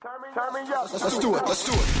Turn me up. Let's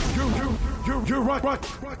do it. You're rocking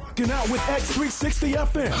out with X360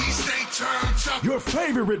 FM. We stay turned up. Your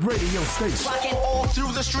favorite radio station. Rocking all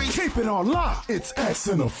through the streets. Keep it on lock. It's X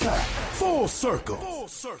in Effect. Full circle.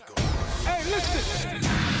 Hey, listen.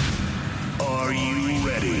 Are you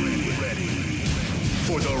ready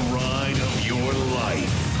for the ride of your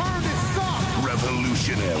life? Turn this up.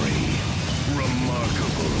 Revolutionary,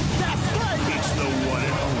 remarkable. That's right. It's the one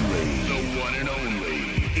and only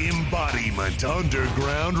Embodiment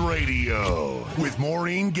Underground Radio with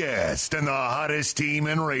Maureen Guest and the hottest team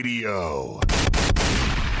in radio.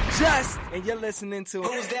 And you're listening to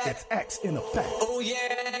Who's that? It's X in Effect. Oh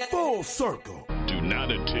yeah. Full circle. Do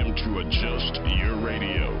not attempt to adjust your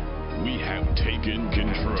radio. We have taken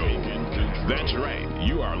control. That's right.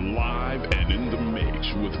 You are live and in the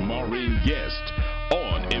mix with Maureen Guest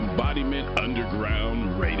on Embodiment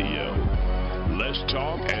Underground Radio. Less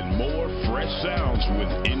talk and more fresh sounds with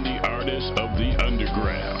indie artists of the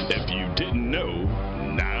underground. If you didn't know,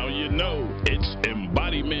 now you know. It's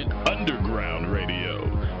Embodiment Underground Radio.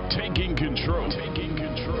 Taking control.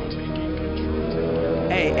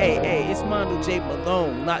 Hey, it's Mondo J.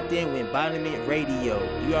 Malone, locked in with Embodiment Radio.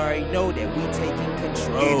 You already know that we taking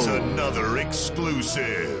control. It's another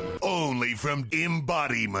exclusive, only from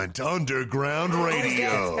Embodiment Underground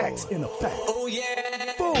Radio. X in Effect. Oh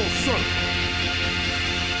yeah. Full circle.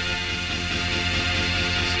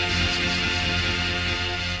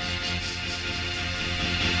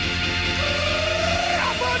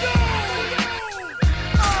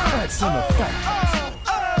 X in Effect.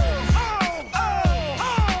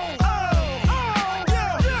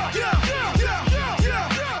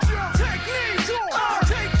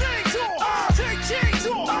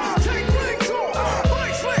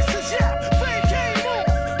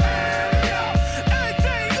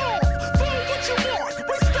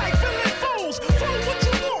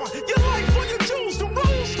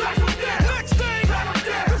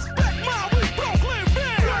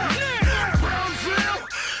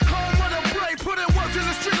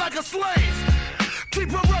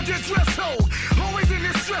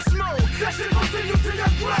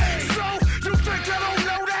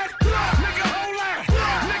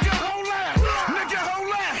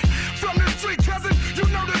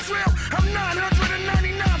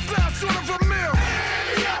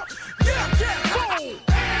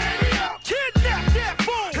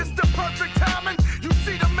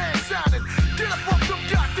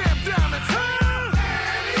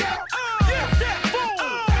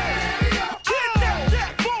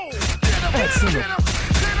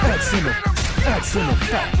 X in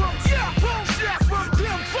Effect.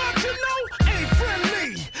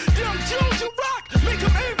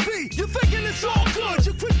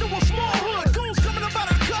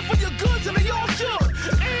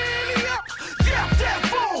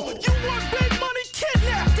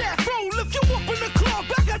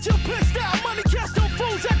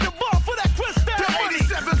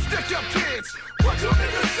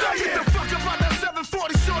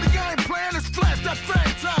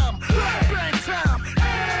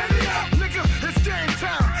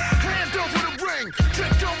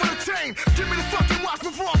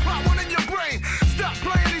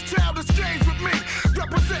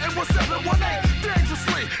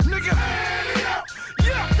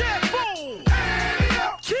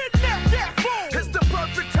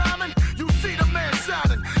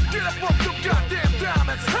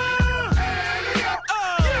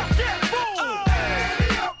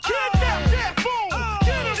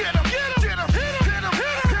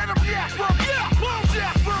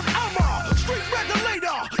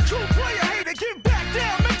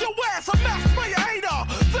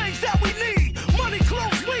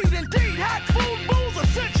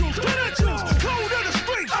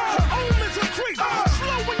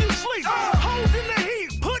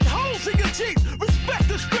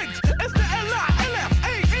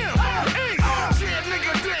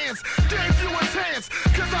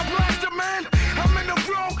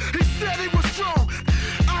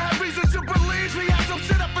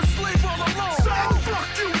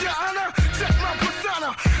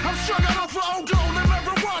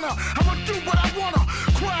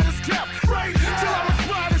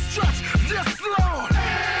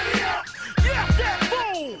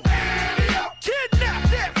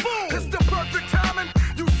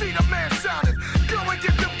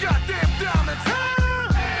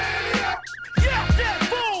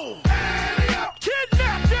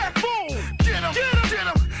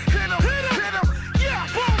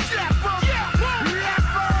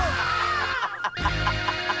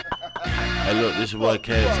 This your boy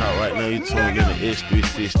Cad Talk. Right now you tuned in to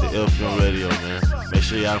X360 FM Radio, man. Make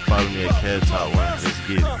sure y'all follow me at Cad Talk 1. Let's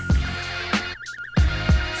get it.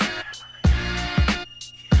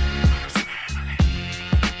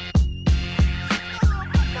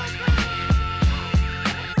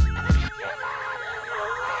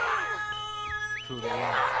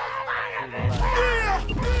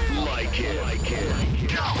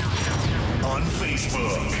 On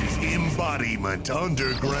Facebook, Embodiment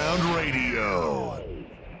Underground Radio.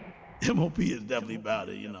 MOP is definitely about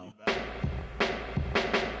it, you know.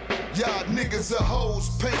 Y'all niggas are hoes,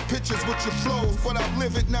 paint pictures with your flows, but I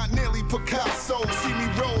live it, not nearly Picasso. See me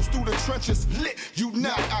rolls through the trenches, lit, you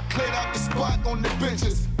not. I cleared out the spot on the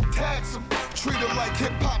benches. Tax them, treat them like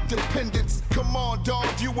hip-hop dependents. Come on, dog,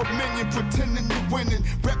 you a minion, pretending you winning.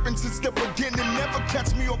 Reppin' since the beginning, never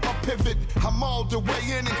catch me off my pivot. I'm all the way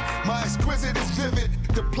in it, my exquisite is vivid.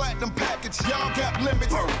 The platinum package, y'all got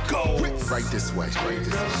limits. Go right this way, right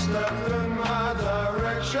this way.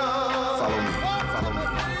 Follow me, follow me.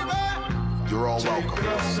 You're all welcome.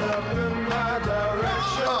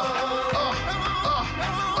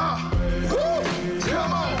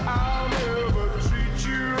 Come on. I'll never treat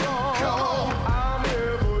you wrong. Come on. I'll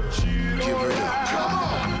never cheat on you. Come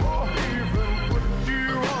on. Or even put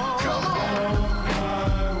you on. Come on.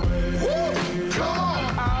 Come on.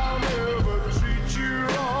 I'll never treat you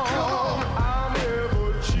wrong. Come on. I'll never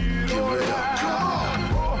cheat on you. Come on.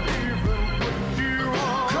 Or even put you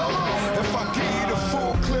on. Come on. If I give you the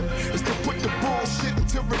full clip, it's to put the bullshit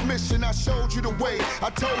into remission. I showed you the way. I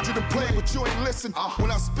told you to play, but you ain't listen. When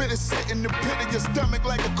I spit it, sit in the pit of your stomach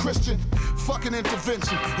like a Christian. Fucking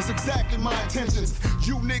intervention, it's exactly my intentions.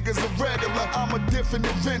 You niggas are regular, I'm a different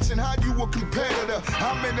invention. How you a competitor?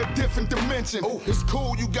 I'm in a different dimension. Oh, it's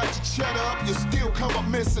cool, you got your cheddar up, you still come up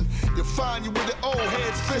missing. You find you with the old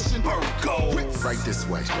heads fishing. Go right this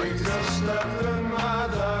way, right this way. Step in my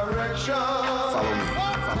direction. Follow me,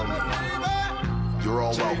 follow me. You're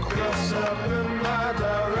all welcome. Step in my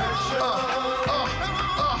direction.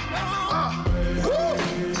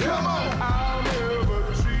 Come on. I'll never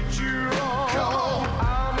treat you wrong. Come on.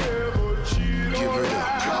 I'll never cheat on you.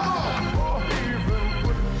 Come on. Or even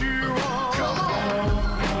put you on. Come on.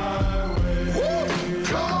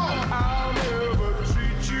 Come on. I'll never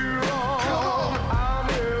treat you wrong. Come on. I'll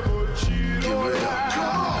never cheat on you.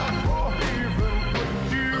 Come on. Or even put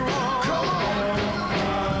you on. Come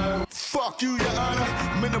on. Fuck you, Your Honor.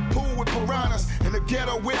 I'm in the pool with piranhas. In the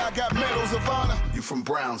ghetto where I got medals of honor. You from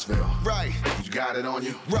Brownsville. Right. You got it on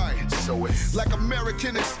you? Right. So it's like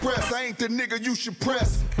American Express. I ain't the nigga you should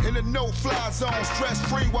press. In the no-fly zone,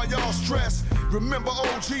 stress-free while y'all stress. Remember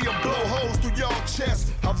OG and blow holes through y'all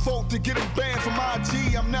chest. I vote to get him banned from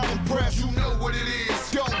IG. I'm not impressed. You know what it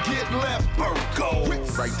is. Don't get left. Go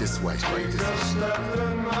right this way. Right this way. Step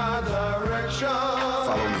in my direction.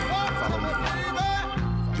 Follow me. Follow me.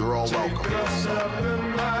 You're all welcome. Step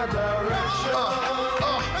in my direction.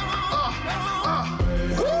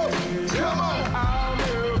 Come on. I'll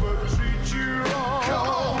never treat you wrong. Come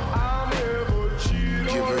on. I'll never cheat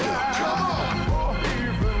on you. Come on. Or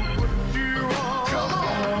even put you on. Come on.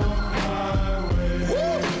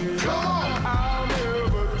 Come on. I'll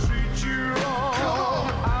never treat you wrong. Come on.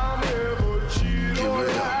 I'll never cheat on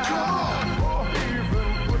you. Come on. Or even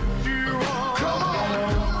put you on. Come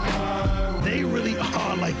on. They really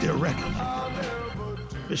are like their record.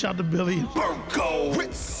 Shout out to Billy.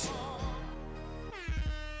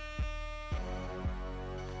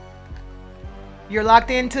 You're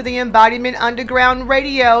locked into the Embodiment Underground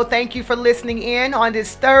Radio. Thank you for listening in on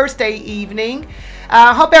this Thursday evening.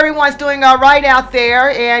 Hope everyone's doing all right out there,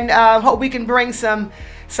 and hope we can bring some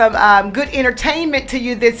good entertainment to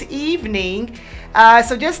you this evening.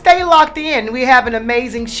 So just stay locked in. We have an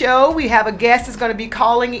amazing show. We have a guest that's going to be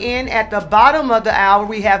calling in at the bottom of the hour.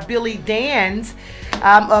 We have Billy Danze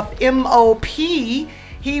of MOP.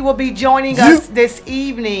 He will be joining us this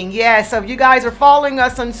evening. Yeah, so if you guys are following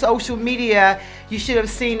us on social media, you should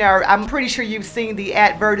have seen I'm pretty sure you've seen the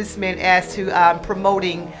advertisement as to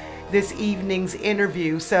promoting this evening's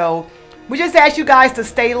interview. So we just ask you guys to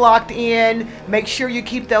stay locked in. Make sure you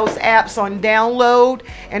keep those apps on download.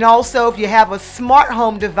 And also, if you have a smart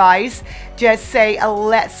home device, just say,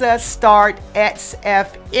 Alexa, start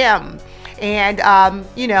XFM. And,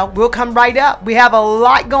 we'll come right up. We have a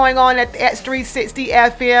lot going on at X360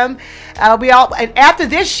 FM. And after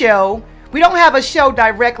this show, we don't have a show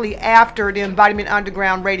directly after the Embodiment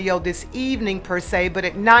Underground Radio this evening per se, but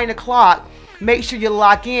at 9 o'clock, make sure you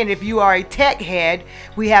lock in. If you are a tech head,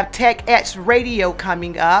 we have Tech X Radio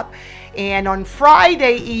coming up. And on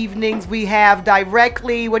Friday evenings, we have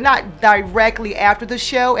not directly after the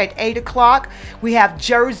show at 8 o'clock, we have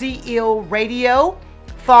Jersey Ill Radio,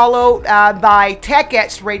 followed by Tech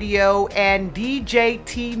X Radio and DJ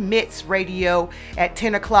T Mitz Radio at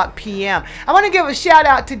 10 o'clock p.m. I want to give a shout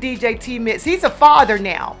out to DJ T Mitz. He's a father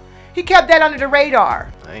now. He kept that under the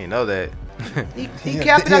radar. I didn't know that. He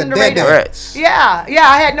kept it under the radar. Yeah,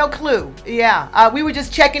 I had no clue. Yeah, we were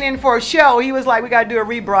just checking in for a show. He was like, we got to do a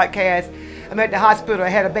rebroadcast. I'm at the hospital. I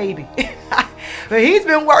had a baby. But he's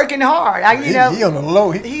been working hard. He on the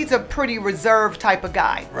low. He's a pretty reserved type of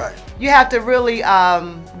guy. Right. You have to really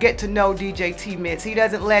get to know DJ T-Mitz. He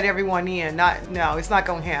doesn't let everyone in. No, it's not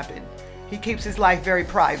going to happen. He keeps his life very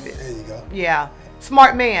private. There you go. Yeah.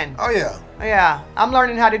 Smart man. Oh, yeah. Yeah. I'm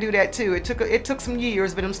learning how to do that, too. It took some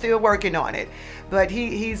years, but I'm still working on it. But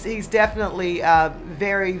he's definitely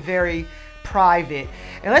very, very private.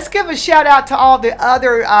 And let's give a shout out to all the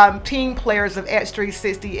other team players of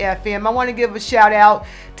X360 FM. I want to give a shout out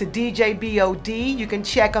to DJ BOD. You can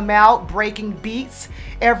check him out, Breaking Beats,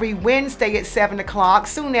 every Wednesday at 7 o'clock,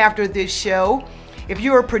 soon after this show. If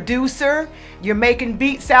you're a producer, you're making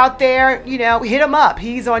beats out there, hit him up.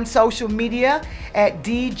 He's on social media at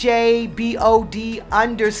DJBOD_.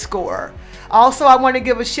 Also, I want to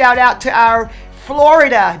give a shout out to our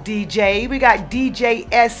Florida DJ. We got DJ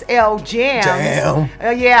SL Jams.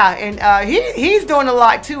 Yeah, and he's doing a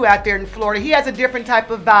lot too out there in Florida. He has a different type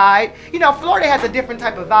of vibe. Florida has a different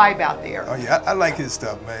type of vibe out there. Oh yeah, I like his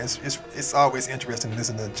stuff, man. It's always interesting to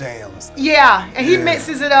listen to Jams. Yeah, and he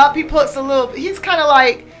mixes it up. He puts a little. He's kind of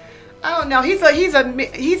like, I don't know.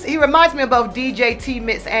 He reminds me of both DJ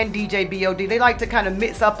T-Mitz and DJ BOD. They like to kind of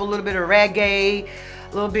mix up a little bit of reggae,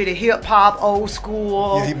 a little bit of hip hop, old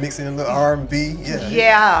school. Yeah, he mixing in a little R&B.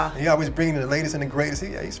 Yeah. He always bringing the latest and the greatest.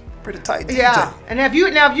 He's pretty tight DJ. Yeah. And if you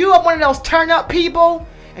are one of those turn up people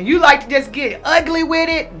and you like to just get ugly with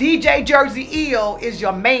it, DJ Jersey Eel is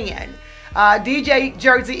your man. DJ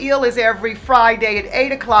Jersey Eel is every Friday at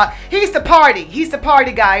 8 o'clock. He's the party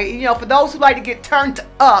guy. For those who like to get turned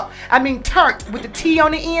up, turned with the T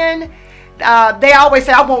on the end. They always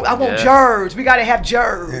say, I want Jers. We got to have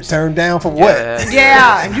Jers. Turned down for what?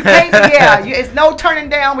 Yeah, and you can't. It's no turning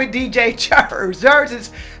down with DJ Jers.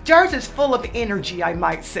 Jers is full of energy, I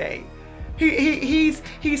might say.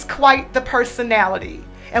 He's quite the personality,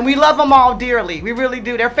 and we love them all dearly. We really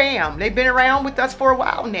do. They're fam. They've been around with us for a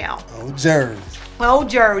while now. Oh, Jers. Oh,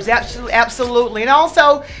 Jers, absolutely. And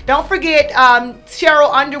also, don't forget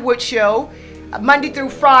Cheryl Underwood show, Monday through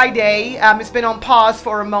Friday. It's been on pause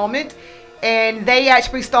for a moment. And they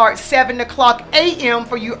actually start 7 o'clock a.m.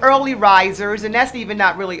 for you early risers, and that's even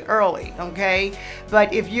not really early, okay?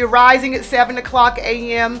 But if you're rising at 7 o'clock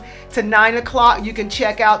a.m. to 9 o'clock, you can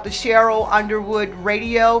check out the Cheryl Underwood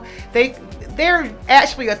Radio. They're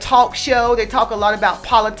actually a talk show. They talk a lot about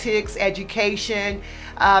politics, education,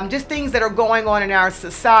 just things that are going on in our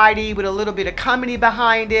society with a little bit of comedy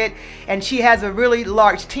behind it. And she has a really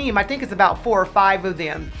large team. I think it's about 4 or 5 of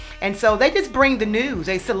them. And so they just bring the news,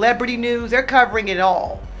 celebrity news. They're covering it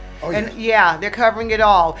all. Oh, yeah. And yeah, they're covering it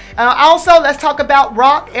all. Also, let's talk about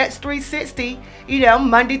Rock X360.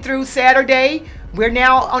 Monday through Saturday. We're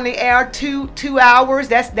now on the air 2 hours.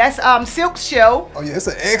 That's Silk's show. Oh yeah, it's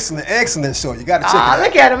an excellent show. You got to check it out.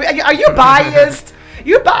 Look at him. Are you biased?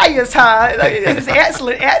 You biased, huh? It's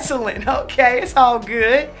excellent. Okay, it's all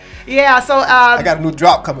good. Yeah, so I got a new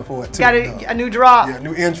drop coming for it too. Got a new drop. Yeah,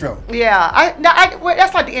 new intro. Yeah,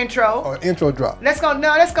 that's not the intro. Oh, intro drop. That's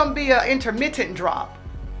gonna be an intermittent drop,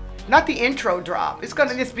 not the intro drop. It's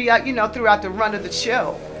gonna just be throughout the run of the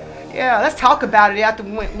show. Yeah, let's talk about it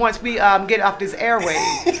once we get off this airway.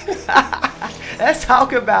 Let's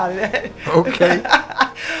talk about it. Okay.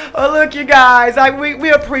 Well, look, you guys,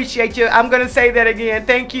 we appreciate you. I'm going to say that again.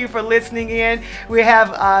 Thank you for listening in. We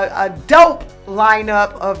have a dope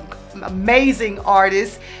lineup of amazing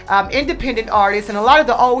artists, independent artists, and a lot of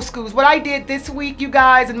the old schools. What I did this week, you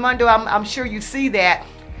guys, and Mundo, I'm sure you see that.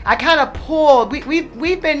 I kind of pulled,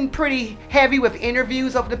 we've been pretty heavy with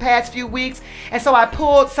interviews over the past few weeks, and so I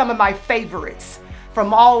pulled some of my favorites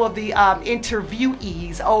from all of the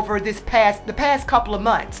interviewees over the past couple of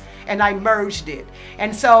months, and I merged it.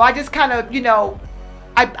 And so I just kind of,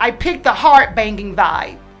 I picked the heart-banging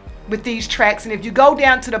vibe with these tracks, and if you go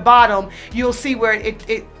down to the bottom, you'll see where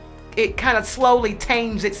it kind of slowly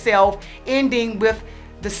tames itself, ending with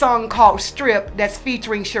the song called Strip that's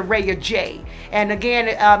featuring Sharaya J. And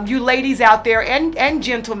again, you ladies out there and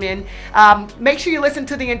gentlemen, make sure you listen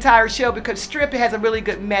to the entire show because Strip has a really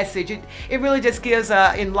good message. It really just gives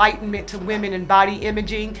enlightenment to women in body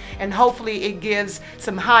imaging, and hopefully it gives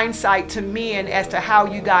some hindsight to men as to how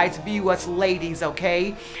you guys view us ladies,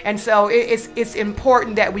 okay? And so it's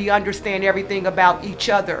important that we understand everything about each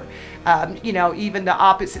other. Even the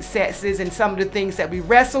opposite sexes, and some of the things that we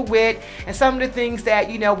wrestle with, and some of the things that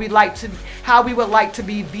you know, how we would like to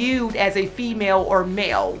be viewed as a female or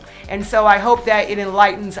male. And so I hope that it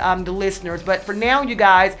enlightens the listeners. But for now, you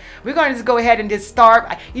guys, we're going to just go ahead and just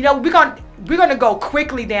start. You know, we're going to go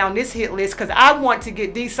quickly down this hit list because I want to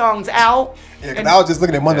get these songs out. Yeah, because I was just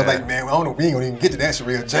looking at Monday like, man, I don't know, we ain't gonna even get to that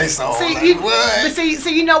Sherelle J song. See, like, what? But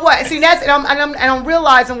see, you know what? See, that's and I'm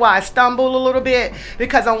realizing why I stumble a little bit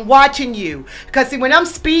because I'm watching you. Because see, when I'm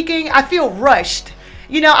speaking, I feel rushed.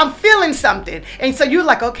 You know, I'm feeling something, and so you're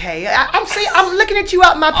like, okay, I'm looking at you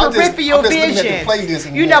out my peripheral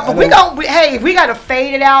vision. You know, but we gotta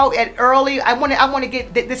fade it out at early. I want to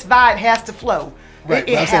get this vibe has to flow. Right,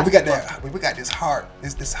 I'm saying we got this hot.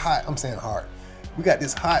 I'm saying hot. We got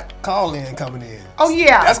this hot call in coming in. Oh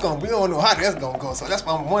yeah. We don't know how that's gonna go. So that's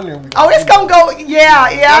why I'm wondering. It's gonna go. Yeah.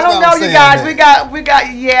 I don't know, you guys. We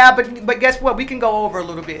got. Yeah, but guess what? We can go over a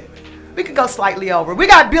little bit. We can go slightly over. We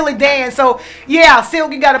got Billy Dan. So yeah,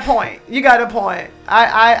 Silk, you got a point.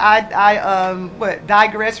 I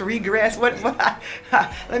digress, regress. What?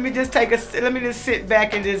 Let me just sit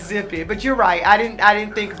back and just zip it. But you're right. I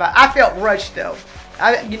didn't think about. I felt rushed though.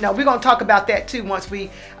 We're gonna talk about that too once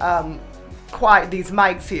we quiet these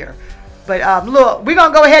mics here. But look, we're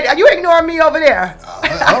gonna go ahead. Are you ignoring me over there?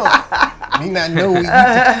 Me not know.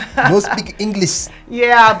 No speak English.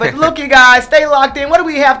 Yeah, but look, you guys, stay locked in. What do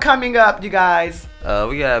we have coming up, you guys?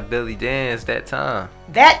 We got Billy Dan's That Time.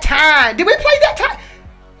 That Time. Did we play That Time?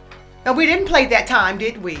 No, we didn't play That Time,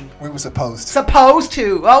 did we? We were supposed to. Supposed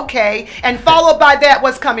to. Okay. And followed by that,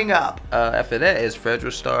 what's coming up? After that is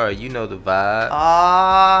Federal Star. You know the vibe.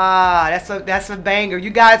 That's a banger. You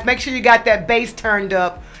guys, make sure you got that bass turned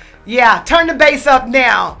up. Yeah, turn the bass up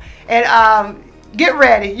now. And get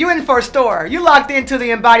ready. You in for a store. You locked into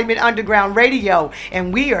the Embodiment Underground Radio,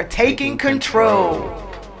 and we are taking control.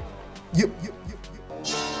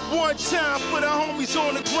 One time for the homies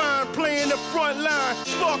on the grind, playing the front line,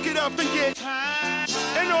 spark it up and get high.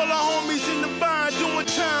 And all the homies in the bind doing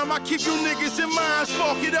time, I keep you niggas in mind,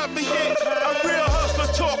 spark it up and get high. A real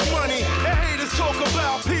hustler talk money, and haters talk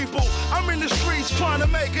about people. I'm in the streets trying to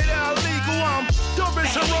make it out legal. I'm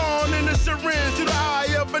dumping Saran in the syringe to the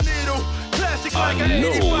eye of a needle. Classic like an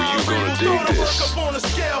 85 Regal, throw the work up on a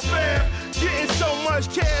scale fair. Getting so much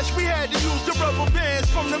cash, we had to use the rubber bands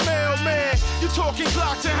from the mailman. You talking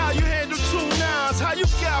Glocks and how you handle 2 9s. How you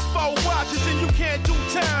got 4 watches and you can't do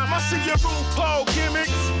time. I see your RuPaul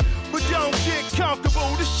gimmicks, but don't get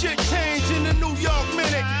comfortable. This shit changed in the New York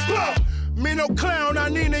minute. Me no clown, I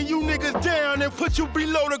need you niggas down and put you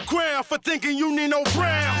below the ground for thinking you need no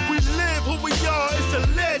brown. We live who we are, it's a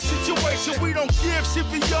lead situation. We don't give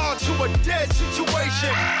CPR to a dead situation.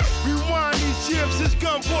 Rewind these gyms, there's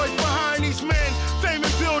gun boys behind these men. Fame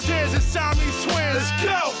and Bill Danze and Siamese twins. Let's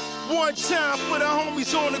go! One time for the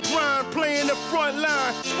homies on the grind, playing the front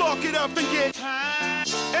line. Spark it up and get high.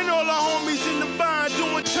 And all the homies in the bind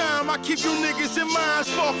doing time. I keep you niggas in mind,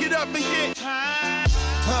 spark it up and get high.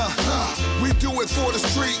 We do it for the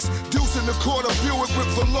streets. Deuce in the quarter Buick with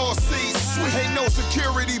velour seats. Ain't no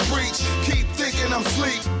security breach. Keep thinking I'm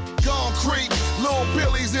sleep. Gone creep. Little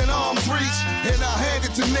Billy's in arm's reach. And I hand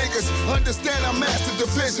it to niggas. Understand I master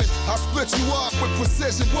division. I split you up with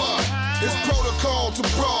precision. What? It's protocol to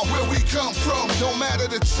brawl where we come from. Don't matter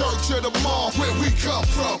the church or the mall where we come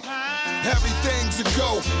from. Everything's a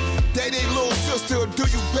go. They little sister do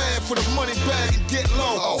you bad for the money bag and get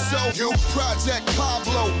low. So you Project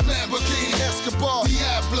Pablo, Lamborghini Escobar,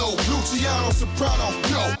 Diablo, Luciano Soprano.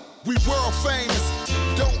 No, we world famous.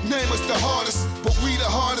 Don't name us the hardest, but we the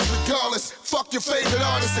hardest regardless. Fuck your favorite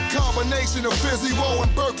artist, a combination of Fizzy Woe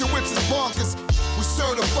and Berkowitz is bonkers. We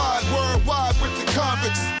certified worldwide with the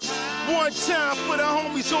convicts. One time for the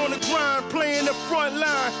homies on the grind, playing the front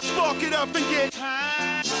line, spark it up and get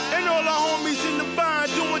high. And all the homies in the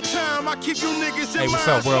bind doing time, I keep you niggas in mind. Hey, what's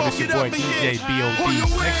up, world? It's your boy DJ B.O.B.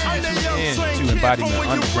 Make sure you tune in to Embodiment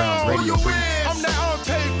Underground Radio. I'm that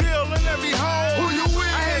unpaid bill in every home. Who you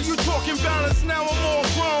with? I hear you talking balance, now I'm all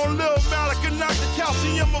grown. Lil Malik can knock the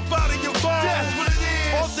calcium up out of your bones. That's what it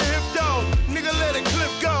is. Off the hip though, nigga let it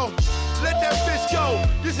clip go. Let that bitch go,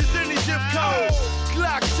 this is any zip code.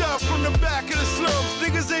 Glocked up from the back of the slums.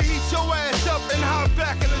 Niggas they eat your ass up and hop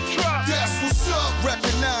back in the truck. That's what's up.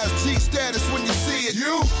 Recognize G status when you see it.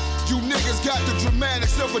 You niggas got the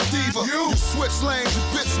dramatics of a diva. You switch lanes, you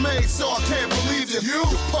bitch made, so I can't believe you. You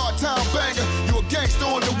part-time banger, you a gangster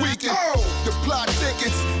on the weekend. The plot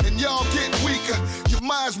thickens and y'all get weaker. You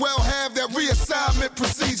might as well have that reassignment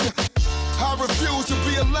procedure. I refuse to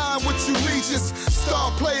be aligned with you leeches. Star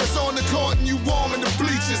players on the court and you warm in the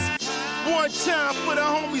bleachers. One time for the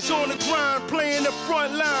homies on the grind, playing the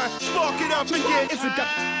front line. Spark it up and get.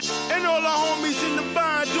 And all the homies in the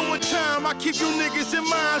bind doing time. I keep you niggas in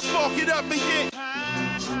mind. Spark it up and get.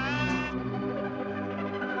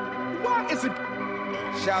 What is it?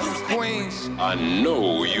 Shout out to Queens. I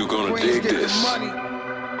know you gonna Queens dig get this. the money.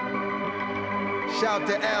 Shout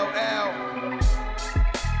to LL.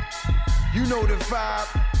 You know the vibe.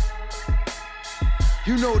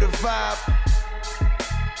 You know the vibe.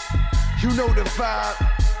 You know the vibe.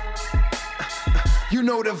 You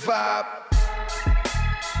know the vibe.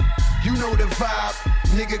 You know the vibe.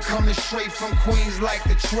 Nigga coming straight from Queens like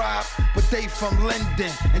the tribe, but they from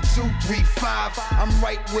Linden and 235. I'm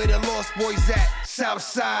right where the Lost Boys at, South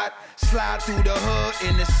Side. Slide through the hood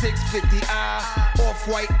in the 650i.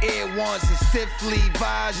 Off-white Air Ones and stiff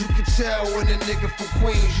Levi's. You can tell when a nigga from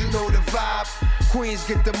Queens, you know the vibe. Queens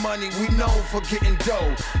get the money, we known for getting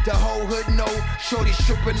dough. The whole hood know, shorty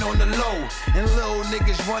stripping on the low. And little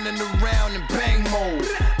niggas running around in bang mode.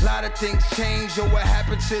 Lot of things change, yo, what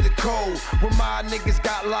happened to the code? When my niggas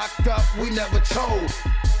got locked up, we never told.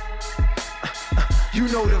 You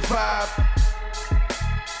know the vibe.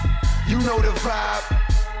 You know the vibe.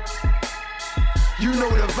 You know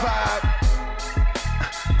the vibe.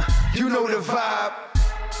 You know the vibe.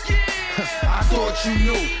 I thought you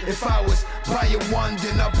knew. If I was buying one,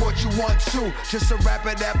 then I bought you one too. Just a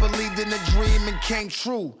rapper that believed in a dream and came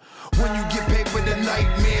true. When you get paper, the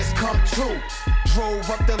nightmares come true. Drove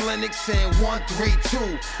up the Lennox in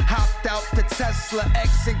 132. Hopped out the Tesla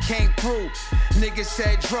X and came through. Niggas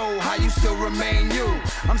said, Dro, how you still remain you?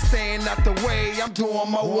 I'm staying out the way, I'm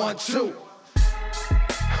doing my 1-2.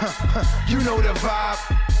 You know the vibe.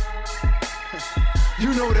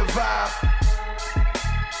 You know the vibe.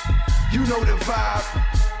 You know the vibe.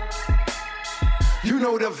 You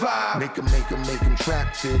know the vibe. Make 'em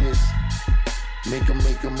trap to this. Make 'em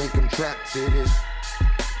trap to this.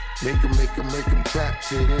 Make 'em trap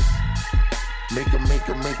to this. Make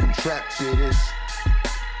 'em trap to this.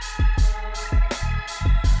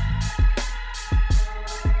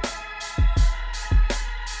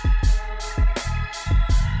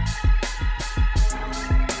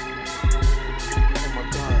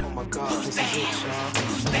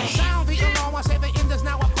 Sound the alarm, I say the end is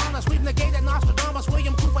now upon us. We've negated Nostradamus.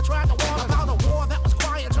 William Cooper tried to warn about a war that was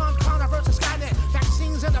quiet. John Connor versus Skynet.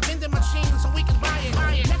 Vaccines in a vending machine so we can buy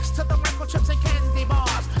it. Next to the microchips and candy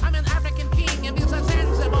bars. I'm an African king and these are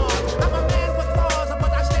Zanzibars. I'm a man with flaws,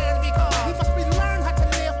 but I stand because we must relearn how to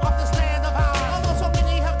live off this land of ours. Although so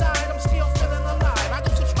many have died, I'm still feeling alive. I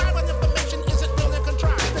don't subscribe when information isn't real and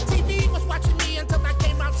contrived. The TV was watching me until I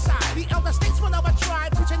came outside. The elder statesman of a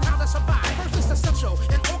tribe teaching how to survive. First is essential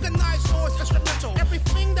and organized noise instrumental.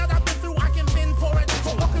 Everything that I've been through, I can bend for it.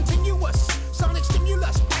 For a continuous sonic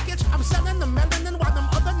stimulus package. I'm selling the melanin while them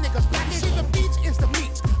other niggas package. See, the beat is the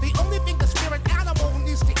meat. The only thing the spirit animal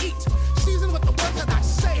needs to eat. Seasoned with the words that I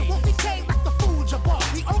say. It won't decay like the food you bought.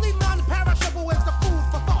 The only non-perishable is the food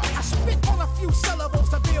for thought. I spit on a few syllables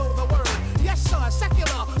to build the word. Yes, sir,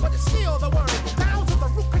 secular, but it's still the word. Down to the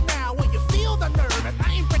root canal where you feel the nerve. And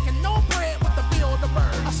I ain't breaking no bread with the build the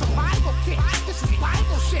bird. A survival kit. This is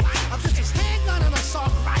Bible shit. A vicious handgun and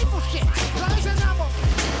assault rifle shit. Guns and ammo,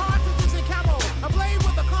 cartridges and camo. A blade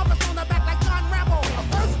with a compass on the back like John Rambo. A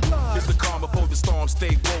first blood. It's the calm before the storm.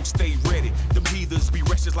 Stay woke, stay ready. Them heathens be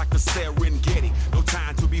wretched like the Serengeti. No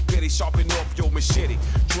time to be petty. Sharpen up your machete.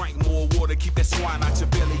 Drink more water. Keep that swine out your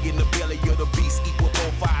belly. In the belly of the beast. Eat with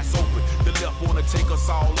both eyes open. The left wanna take us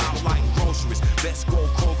all out like groceries. Let's go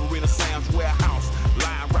Kroger in a Sam's warehouse.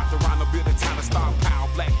 Line wrapped around the building. Time to start power.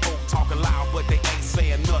 Black folk talking loud, but they ain't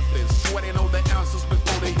saying nothing. Swear they know the answers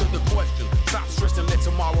before they hear the question. Stop stressing, let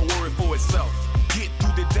tomorrow worry for itself. Get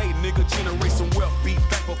through the day, nigga, generate some wealth. Be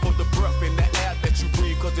thankful for the breath in the air that you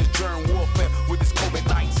breathe, cause it's germ warfare. With this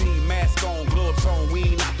COVID-19 mask on, gloves on, we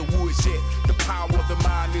ain't out the woods yet. The power of the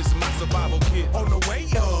mind is my survival kit. On the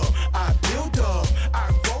way up, I build up,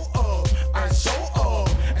 I grow up, I show up,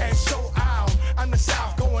 and show out. I'm the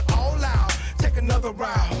South going all out. Take another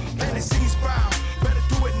round, plant the seeds sprout. Better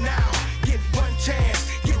do it now. Get one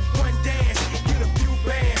chance, get one dance, get a few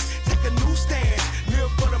bands, take a new stance.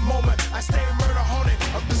 Live for the moment, I stay murder haunted.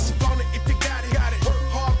 I'm just on it if you got it, got it. Work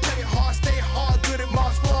hard, play hard, stay hard, good at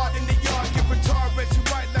Mars squad in the yard. Get retarded, rest you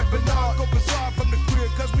right like Bernard. Go bizarre from the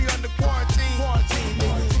crib, cause we under quarantine. Quarantine,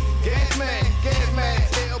 nigga. Gas man,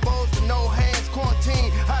 elbows to no hands,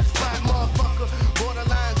 quarantine. Hot spot, motherfucker.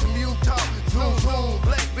 Borderlines, immune talk. Zoom, zoom,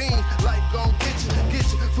 black bean. Life gon' get you.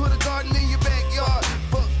 Put a garden in your backyard.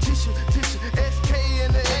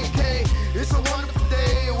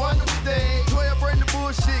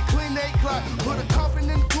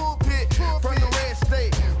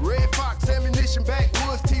 Mission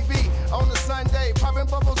Backwoods TV on the Sunday. Popping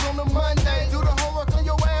bubbles on the Monday. Do the homework on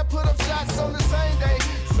your ass, put up shots on the same day.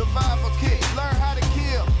 Survival kit, learn how to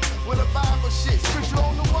kill with a Bible shit. Scripture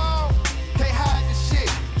on the wall, can't hide the shit.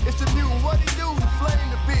 It's the new, what he do, flame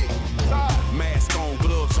the big. Mask on,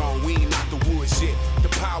 gloves on, we ain't out the wood shit. The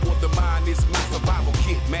power of the mind is my survival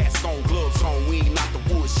kit. Mask on, gloves on, we ain't out the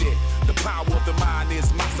wood shit. The power of the mind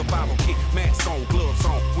is my survival kit. Mask on, gloves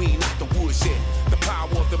on, we ain't out the wood shit. The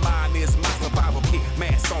power of the mind is my survival kit.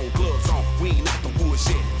 Mask on, gloves on, we ain't out the wood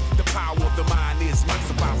shit. The power of the mind is my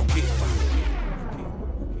survival kit.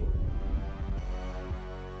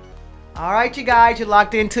 All right, you guys, you're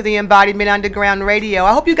locked into the Embodiment Underground Radio.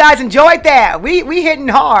 I hope you guys enjoyed that. We hitting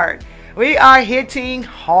hard. We are hitting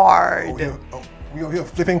hard. We over here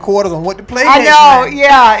flipping quarters on what to play. I next, know, man.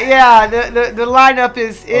 yeah. The lineup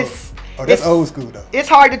is that's old school though. It's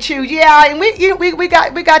hard to choose, yeah. And we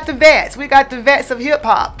got the vets. We got the vets of hip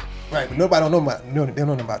hop. Right, but nobody don't know about they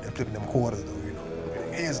don't know about that flipping them quarters though. You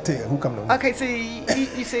know, here's the tell who come to. Okay, see,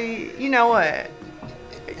 you see, you know what?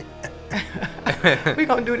 We're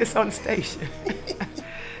gonna do this on the station.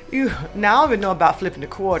 Now I don't even know about flipping the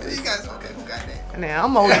quarters. You guys, okay, who got that? Now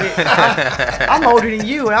I'm older than I'm older than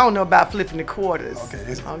you, and I don't know about flipping the quarters.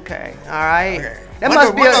 Okay, all right. Okay. That Mundo,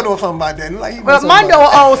 must be Mundo knows something about that. Like, but Mundo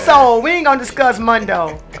old soul. We ain't gonna discuss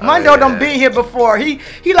Mundo. Mundo done been here before. He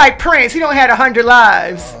like Prince. He don't had 100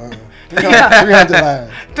 lives. 300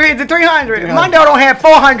 lives. 300. Mundo don't have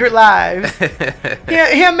 400 lives.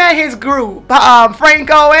 Him and his group,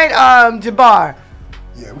 Franco and Jabbar.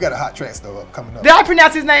 Yeah, we got a hot track though coming up. Did I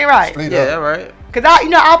pronounce his name right? Straight Yeah, up. right. Cause I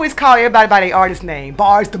always call everybody by their artist name,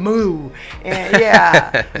 Bars the Moo, and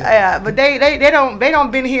yeah. But they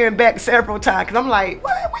don't been here and back several times. Cause I'm like,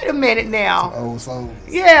 wait a minute now. Some old souls.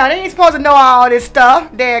 Yeah, they ain't supposed to know all this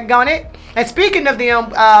stuff. Daggone it. And speaking of them,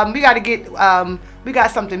 we got to get we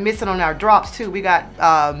got something missing on our drops too. We got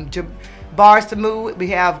Bars the Moo. We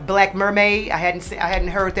have Black Mermaid. I hadn't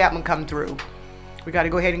heard that one come through. We got to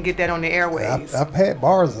go ahead and get that on the airways. I've had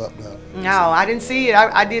bars up though. No, I didn't see it.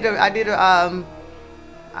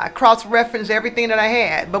 I cross-referenced everything that I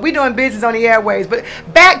had. But we doing business on the airways. But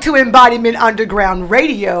back to Embodiment Underground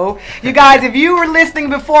Radio. You guys, if you were listening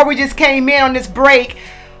before we just came in on this break,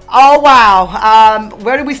 oh, wow.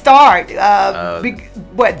 Where did we start? That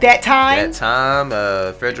time? That time,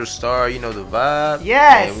 Federal Star, you know the vibe.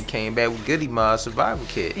 Yes. And we came back with Goody Mob Survival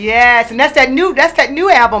Kit. Yes, and that's that new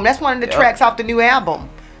album. That's one of the tracks off the new album.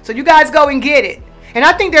 So you guys go and get it. And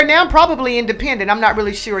I think they're now probably independent. I'm not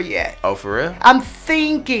really sure yet. Oh, for real? I'm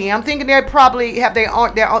thinking they probably have their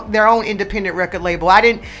own independent record label. I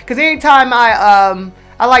didn't, because anytime I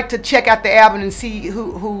like to check out the album and see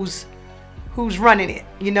who's running it.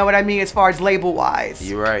 You know what I mean, as far as label wise.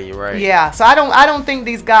 You're right. Yeah. So I don't think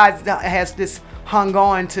these guys has this hung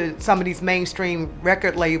on to some of these mainstream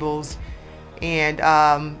record labels,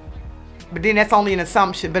 and but then that's only an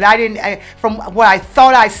assumption. But from what I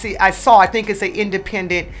thought I saw, I think it's an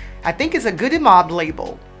independent. I think it's a Goody Mob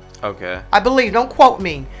label. Okay. I believe. Don't quote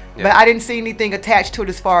me. Yeah. But I didn't see anything attached to it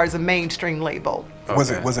as far as a mainstream label.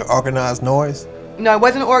 Okay. Was it Organized Noise? No, it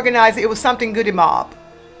wasn't organized. It was something Goody Mob.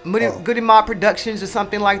 Goody Mob Productions or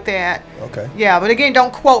something like that. Okay. Yeah, but again,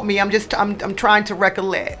 don't quote me. I'm trying to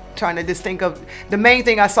recollect, trying to just think of the main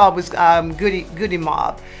thing I saw was Goody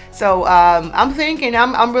Mob. So I'm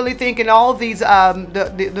really thinking all of these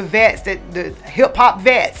the vets, the hip hop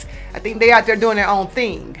vets. I think they out there doing their own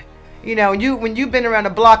thing. You know, when you've been around the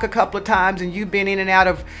block a couple of times and you've been in and out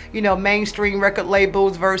of, you know, mainstream record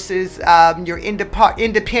labels versus your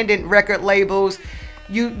independent record labels.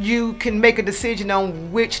 You can make a decision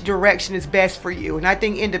on which direction is best for you. And I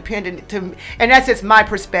think independent, and that's just my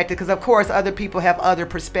perspective, because of course other people have other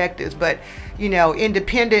perspectives, but you know,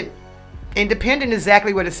 independent is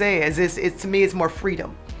exactly what it says. It's to me, it's more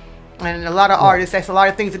freedom. And a lot of artists, that's a lot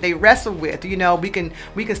of things that they wrestle with. You know, we can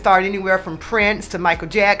start anywhere from Prince to Michael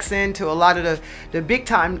Jackson to a lot of the big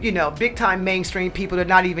time mainstream people that are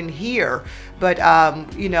not even here. But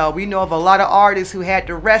you know, we know of a lot of artists who had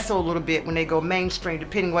to wrestle a little bit when they go mainstream,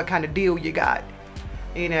 depending what kind of deal you got.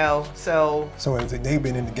 You know, so they've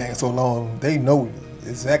been in the game so long, they know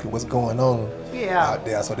exactly what's going on out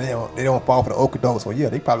there, so they don't fall for the okey-doke. So yeah,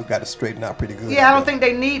 they probably got it straightened out pretty good. Yeah, I don't think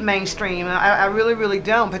they need mainstream. I really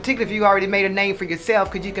don't, particularly if you already made a name for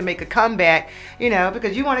yourself, because you can make a comeback. You know,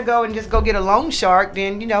 because you want to go and just go get a loan shark,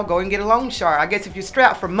 then you know, go and get a loan shark. I guess if you're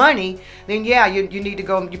strapped for money, then yeah, you need to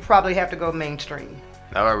go. You probably have to go mainstream.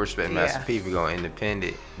 Now I respect Master P for going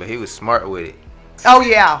independent, but he was smart with it. Oh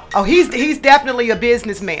yeah. Oh, he's definitely a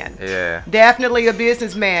businessman. Yeah. Definitely a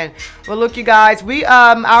businessman. Well, look, you guys, we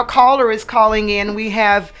our caller is calling in. We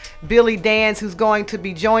have Billy Danze, who's going to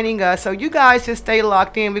be joining us. So you guys just stay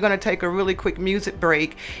locked in. We're going to take a really quick music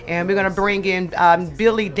break, and we're going to bring in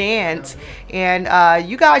Billy Danze. And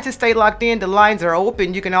you guys just stay locked in. The lines are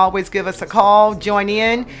open. You can always give us a call, join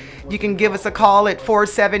in. You can give us a call at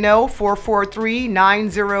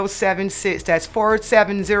 470-443-9076. That's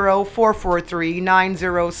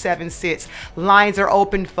 470-443-9076. Lines are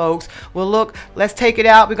open, folks. Well, look, let's take it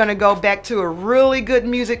out. We're going to go back to a really good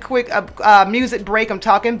music music break. I'm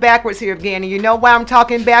talking backwards here again. And you know why I'm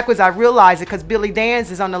talking backwards? I realize it because Billy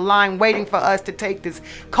Danze is on the line waiting for us to take this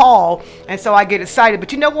call. And so I get excited.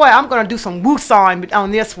 But you know what? I'm going to do some woo-sawing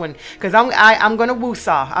on this one because I'm going to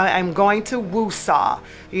woo-saw. I'm going to woo-saw.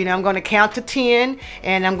 You know, I'm going to count to 10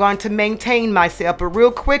 and I'm going to maintain myself. But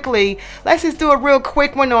real quickly, let's just do a real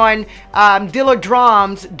quick one on Dilla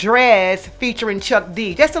Drum's Dress featuring Chuck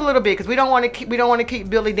D. Just a little bit because we don't want to keep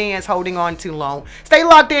Billy Danze holding on too long. Stay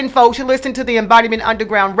locked in, folks. You're listening to the Embodiment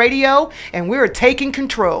Underground Radio, and we're taking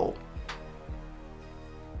control.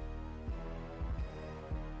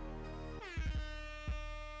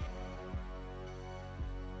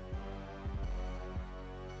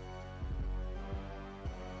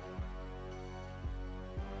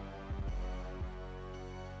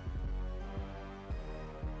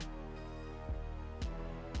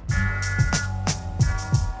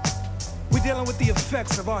 We're dealing with the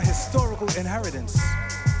effects of our historical inheritance.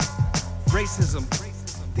 Racism.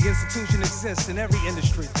 The institution exists in every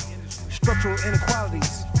industry. Structural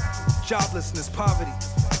inequalities, joblessness, poverty,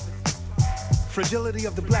 fragility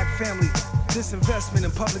of the black family, disinvestment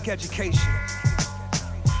in public education.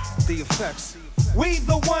 The effects. We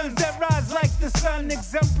the ones that rise like the sun,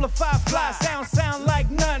 exemplify, fly, sound like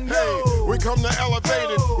none. Yo. Hey, we come to elevate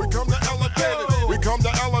it. We come to elevate it. We come to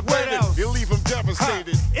elevate it. You leave them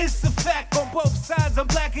devastated. It's a fact on both sides. I'm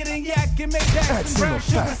blacker than yak and make that some brown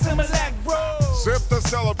sugar Similac, bro. Sip the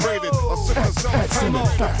celebrated. A sip the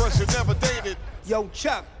celebrated. The fresh and never dated. Yo,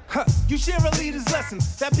 Chuck. You share a leader's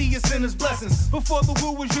lessons, that be your sinner's blessings. Before the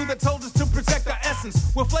woo was you that told us to protect our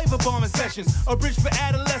essence. We're flavor bombing sessions, a bridge for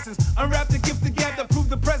adolescence. Unwrap the gift of gab that proved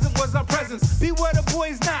the present was our presence. Be where the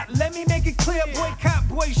boy's not, let me make it clear. Boycott,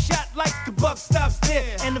 boy shot like the buck stops there.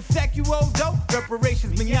 And the fact you owe dope,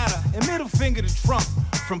 reparations manata. And middle finger to Trump,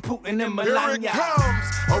 from Putin and Melania. Here it comes,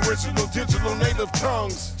 original digital native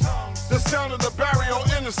tongues. The sound of the barrio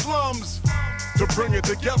in the slums. To bring it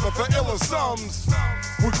together for iller sums.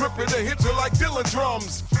 We grip it and hit you like Dilla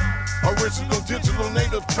drums. Original digital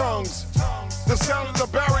native tongues. The sound of the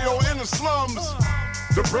barrio in the slums.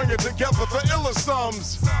 To bring it together for iller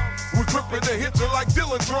sums. We grip it and hit you like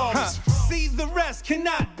Dilla drums. See the rest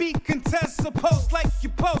cannot be contested. So post like you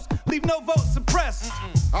post, leave no vote suppressed.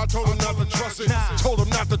 I told him not to trust it. Told him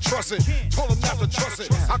not to trust it. Told him not to trust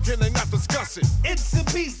it. How can they not discuss it? It's a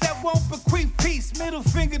beast that won't bequeath peace. Middle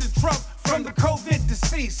finger to Trump from the COVID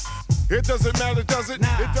deceased. It doesn't matter, does it?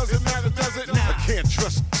 It doesn't matter, does it? I can't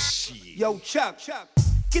trust shit. Yo, Chuck.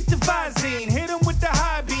 Get the Visine, hit him with the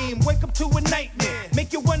high beam. Wake up to a nightmare,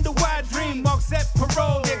 make you wonder why I dream. Marks at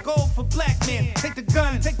parole, they're gold for black men. Take the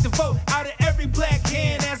gun, take the vote out of every black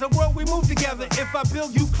hand. As a world we move together, if I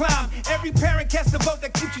build you climb. Every parent cast a vote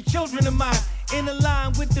that keeps your children in mind. In a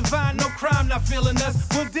line with divine, no crime not feeling us.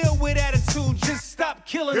 We'll deal with attitude, just stop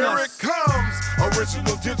killing us. Here it comes,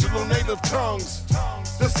 original digital native tongues.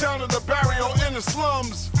 The sound of the barrio in the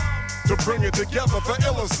slums. To bring it together for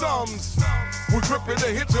iller sums. We grip it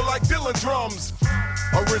and hit you like Dilla drums.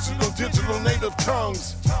 Original digital native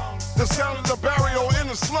tongues. The sound of the barrio in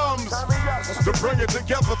the slums. To bring it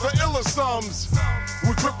together for iller sums.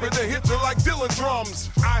 We grip it and hit you like Dilla drums.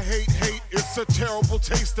 I hate, it's a terrible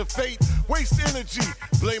taste of fate. Waste energy,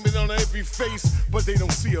 blame it on every face, but they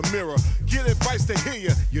don't see a mirror. Get advice to hear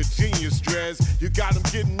you, you're genius, Drez. You got them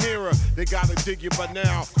getting nearer, they gotta dig you by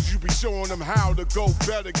now. Cause you be showing them how to go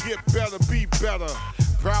better, get better, be better.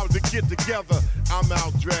 Proud to get together, I'm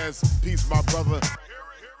out, Drez. Peace, my brother.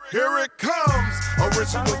 Here it comes,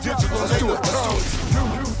 original digital native tongues.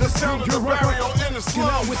 The sound of the barrio in the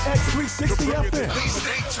slums. With X360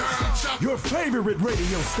 FM, your favorite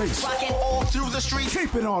radio station. Rocking all through the streets.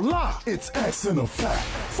 Keep it on lock. It's X in effect.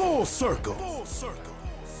 Full circle.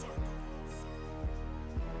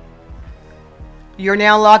 You're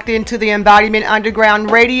now locked into the Embodiment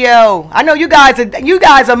Underground Radio. I know you guys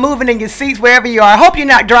are moving in your seats wherever you are. I hope you're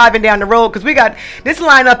not driving down the road because we got this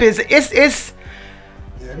lineup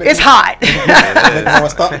it's hot.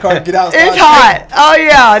 It's hot. Oh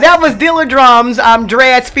yeah, that was Dilla Drums.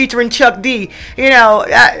 Dress featuring Chuck D. You know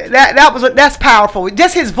that's powerful.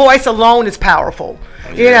 Just his voice alone is powerful.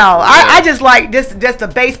 You know, I just like just the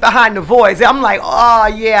bass behind the voice. I'm like, oh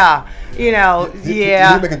yeah.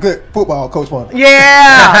 You make a good football coach for him.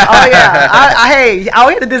 Yeah. Oh yeah. Hey, all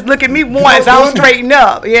he had to just look at me once. I'll straighten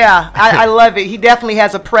up. Yeah. I love it. He definitely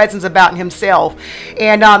has a presence about himself,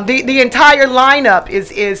 and the entire lineup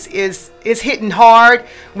is hitting hard.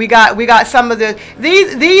 We got some of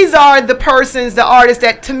these are the artists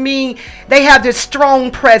that to me they have this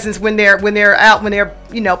strong presence when they're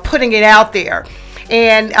putting it out there,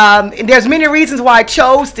 and there's many reasons why I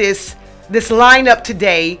chose this lineup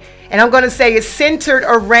today, and I'm going to say it's centered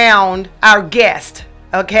around our guest.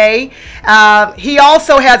 Okay, he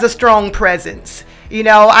also has a strong presence.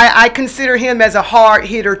 I consider him as a hard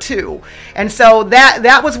hitter too, and so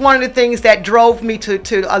that was one of the things that drove me to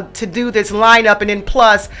do this lineup. And then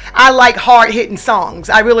plus, I like hard hitting songs.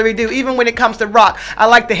 I really do. Even when it comes to rock, I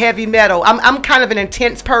like the heavy metal. I'm kind of an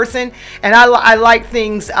intense person, and I like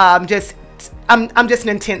things I'm just an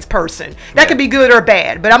intense person. That could be good or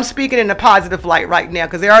bad, but I'm speaking in a positive light right now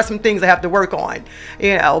because there are some things I have to work on,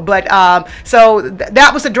 But so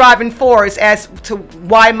that was the driving force as to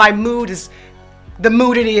why my mood is the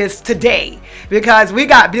mood it is today, because we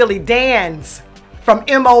got Billy Danze from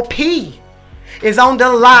MOP is on the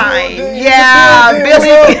line. Yeah,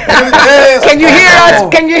 Billy. Can you hear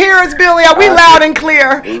us? Can you hear us, Billy? Are we loud and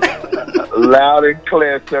clear? Loud and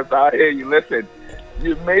clear, sis. I hear you. Listen.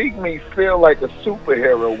 You made me feel like a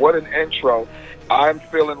superhero. What an intro. I'm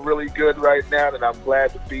feeling really good right now, and I'm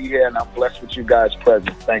glad to be here, and I'm blessed with you guys'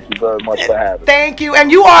 presence. Thank you very much for having me. Thank you.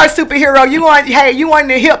 And you are a superhero. You one of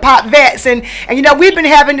the hip-hop vets, and we've been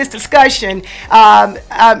having this discussion.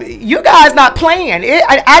 You guys not playing.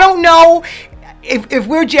 I don't know if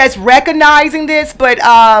we're just recognizing this, but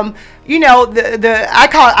I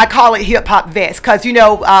call it hip hop vets because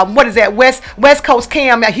what is that West Coast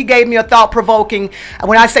Cam? He gave me a thought provoking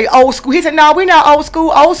when I say old school. He said, "No, we're not old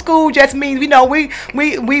school. Old school just means we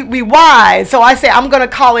wise." So I said I'm gonna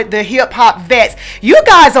call it the hip hop vets. You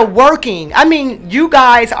guys are working. I mean, you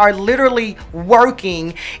guys are literally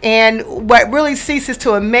working, and what really ceases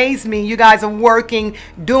to amaze me, you guys are working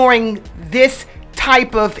during this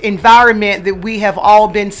type of environment that we have all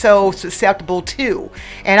been so susceptible to.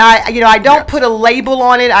 And I don't put a label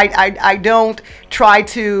on it. I don't try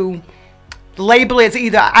to label it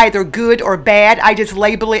as either good or bad. I just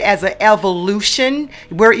label it as an evolution.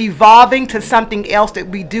 We're evolving to something else that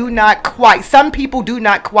some people do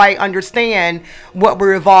not quite understand what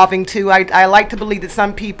we're evolving to. I like to believe that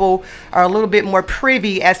some people are a little bit more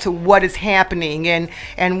privy as to what is happening,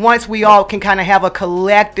 and once we all can kind of have a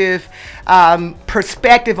collective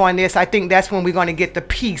perspective on this, I think that's when we're going to get the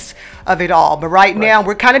peace of it all. But right now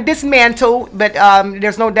we're kind of dismantled, but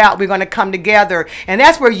there's no doubt we're going to come together, and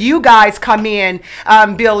that's where you guys come in,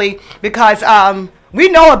 Billy, because we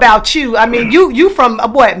know about you. I mean, you from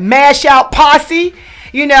Mash Out Posse.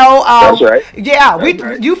 That's right. Yeah,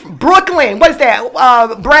 you Brooklyn. What is that?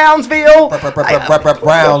 Brownsville.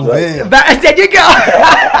 Brownsville. There you go.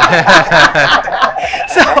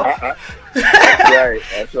 So.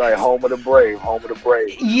 That's right. Home of the brave.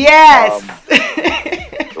 Yes.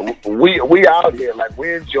 We out here, like,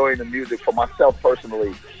 we're enjoying the music. For myself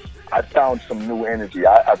personally, I found some new energy.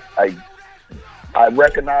 I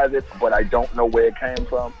recognize it, but I don't know where it came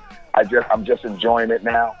from. I'm just enjoying it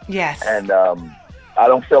now. Yes. And I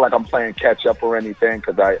don't feel like I'm playing catch up or anything,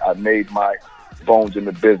 because I made my bones in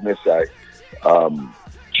the business. I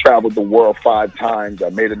traveled the world 5 times. I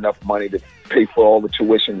made enough money to pay for all the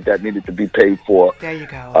tuition that needed to be paid for. There you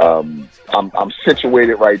go. I'm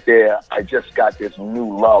situated right there. I just got this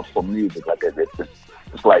new love for music. Like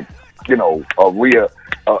it's like,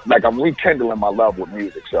 like I'm rekindling my love with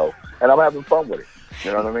music. So, and I'm having fun with it.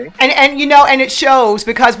 You know what I mean? And it shows,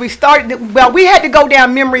 because we had to go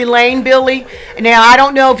down memory lane, Billy. Now, I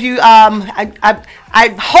don't know if you,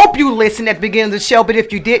 I hope you listened at the beginning of the show, but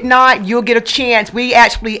if you did not, you'll get a chance. We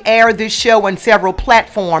actually air this show on several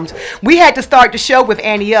platforms. We had to start the show with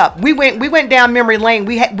Annie Up. We went down memory lane.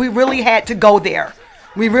 We really had to go there.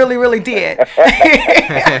 We really, really did.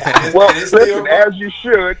 Well, listen, as you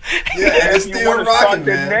should. Yeah, it's still rocking,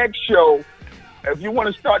 man. If you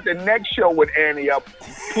want to start the next show with Annie Up,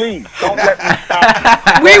 please don't let me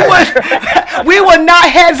stop. We will not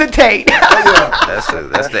hesitate. That's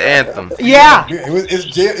the anthem. Yeah.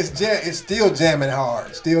 It's still jamming hard.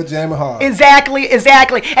 Exactly.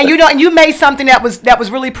 And and you made something that was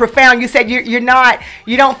really profound. You said you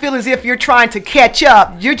don't feel as if you're trying to catch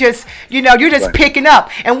up. You're just right. Picking up.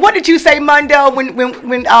 And what did you say, Mundo, when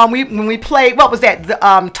we played? What was that?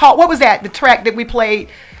 What was that? The track that we played.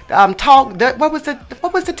 what was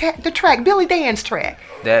the track? Billy Dan's track.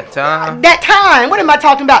 That time. That time. What am I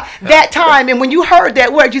talking about? That time. And when you heard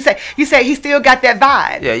that word, you say he still got that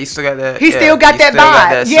vibe. Yeah, he still got that. He still got that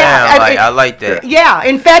vibe. Yeah, I like that. Yeah.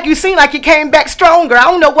 In fact, you seem like you came back stronger. I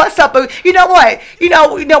don't know what's up, but you know what? You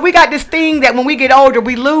know, we got this thing that when we get older,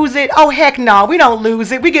 we lose it. Oh heck no, we don't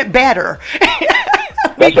lose it. We get better.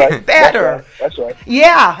 That's right. Better. That's right.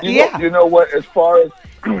 Yeah. You know what? As far as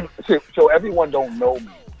so everyone don't know me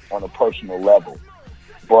on a personal level,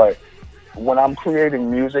 but when I'm creating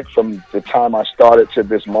music from the time I started to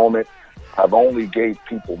this moment, I've only gave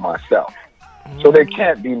people myself. So there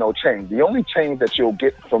can't be no change. The only change that you'll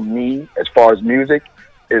get from me as far as music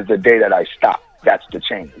is the day that I stop. That's the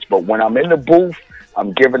change. But when I'm in the booth,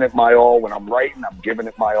 I'm giving it my all. When I'm writing, I'm giving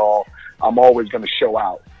it my all. I'm always going to show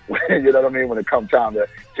out. You know what I mean? When it comes time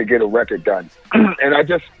to get a record done. And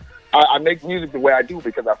I make music the way I do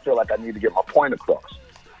because I feel like I need to get my point across.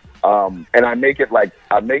 And I make it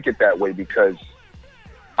that way because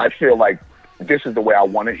I feel like this is the way I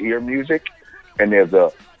want to hear music. And there's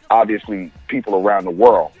obviously people around the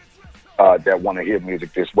world that want to hear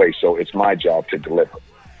music this way. So it's my job to deliver.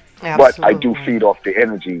 Absolutely. But I do feed off the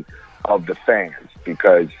energy of the fans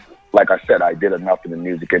because, like I said, I did enough in the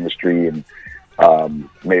music industry and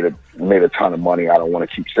made a ton of money. I don't want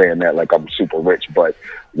to keep saying that like I'm super rich, but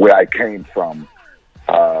where I came from,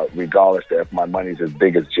 regardless of if my money's as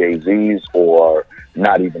big as Jay-Z's or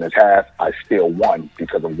not even as half, I still won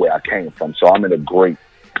because of where I came from. So I'm in a great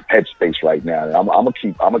headspace right now. And I'm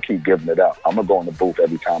gonna keep giving it up. I'm gonna go in the booth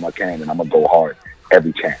every time I can, and I'm gonna go hard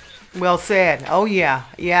every chance. Well said. Oh yeah.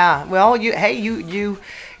 Well, your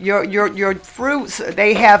fruits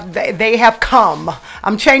they have come.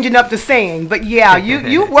 I'm changing up the saying, but yeah,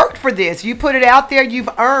 you worked for this. You put it out there. You've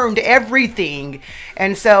earned everything,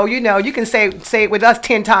 and so you can say it with us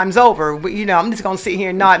 10 times over. I'm just gonna sit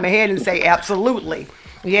here and nod my head and say absolutely.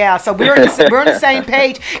 Yeah. So we're on the same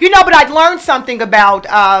page. But I learned something about.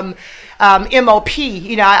 MOP,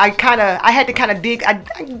 I had to kind of dig.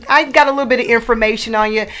 I got a little bit of information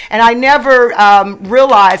on you, and I never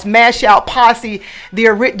realized Mash Out Posse,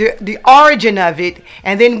 the origin of it,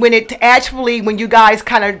 and then when you guys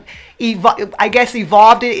kind of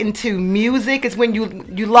evolved it into music is when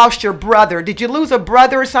you lost your brother. Did you lose a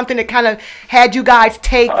brother or something that kind of had you guys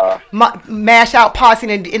take Mash Out Posse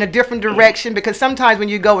in a different direction? Because sometimes when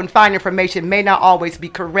you go and find information, it may not always be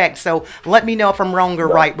correct. So let me know if I'm wrong or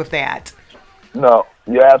right with that. No,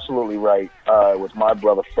 you're absolutely right. It was my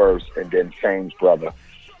brother first and then Fame's brother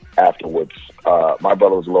afterwards. My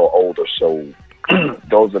brother was a little older, so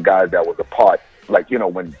those are guys that was a part. Like,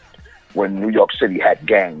 when New York City had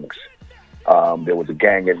gangs, there was a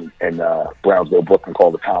gang in Brownsville, Brooklyn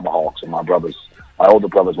called the Tomahawks, and my older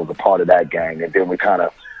brothers was a part of that gang. And then we kind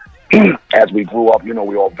of, as we grew up, we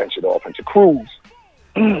all ventured off into crews,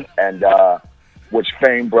 and which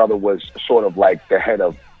Fame brother was sort of like the head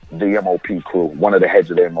of the MOP crew, one of the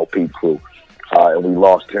heads of the MOP crew, and we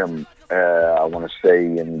lost him. I want to say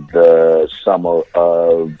in the summer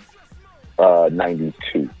of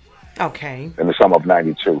 '92. Okay. In the summer of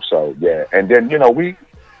 '92. So yeah, and then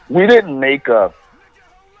we didn't make a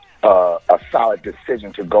solid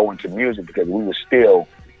decision to go into music because we were still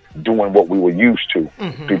doing what we were used to.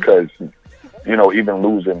 Mm-hmm. Because even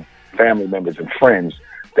losing family members and friends,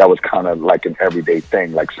 that was kind of like an everyday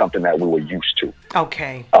thing, like something that we were used to.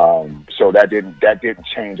 Okay. So that didn't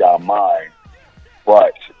change our mind,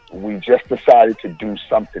 but we just decided to do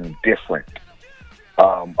something different,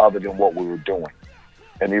 other than what we were doing.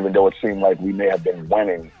 And even though it seemed like we may have been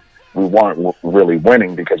winning, we weren't really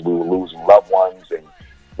winning because we were losing loved ones and,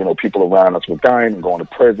 people around us were dying and going to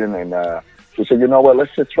prison. And we said,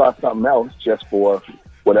 let's just try something else just for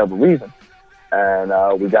whatever reason. And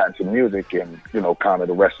we got into music and, kind of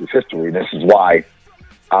the rest is history. This is why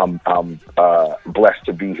I'm blessed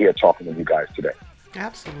to be here talking to you guys today.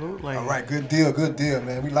 Absolutely. All right. Good deal,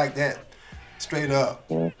 man. We like that. Straight up.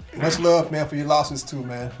 Mm-hmm. Much love, man, for your losses too,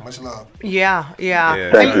 man. Much love. Yeah.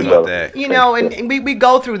 Thank you, brother. And we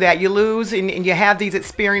go through that. You lose and you have these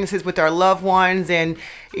experiences with our loved ones, and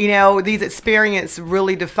these experiences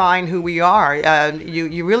really define who we are.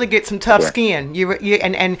 You really get some tough skin.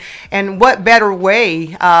 And what better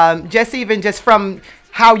way? Just from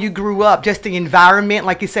how you grew up, just the environment,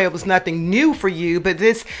 like you say, it was nothing new for you, but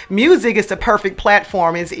this music is the perfect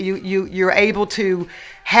platform. Is you're able to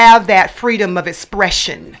have that freedom of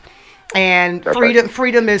expression. And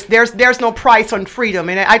freedom is there's no price on freedom,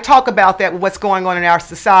 and I talk about that with what's going on in our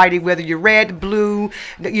society. Whether you're red, blue,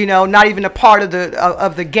 not even a part of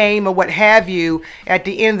the game or what have you. At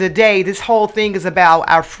the end of the day, this whole thing is about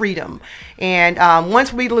our freedom. And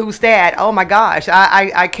once we lose that, oh my gosh,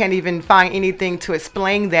 I can't even find anything to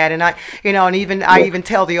explain that. And I even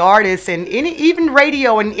tell the artists and even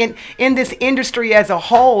radio and in this industry as a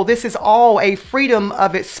whole, this is all a freedom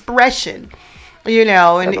of expression.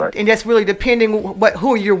 And that's really depending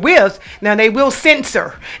who you're with. Now they will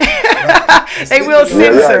censor. They will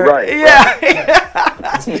censor. Right.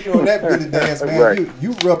 Speaking on that, Billy Dance, man,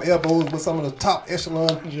 you rub elbows with some of the top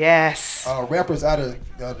echelon rappers out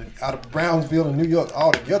of Brownsville and New York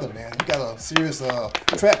all together, man. You got a serious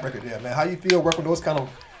track record there, man. How you feel working with those kind of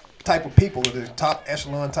type of people, the top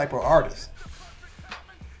echelon type of artists?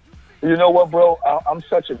 You know what, bro? I'm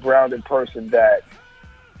such a grounded person that.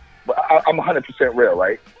 I'm 100% real,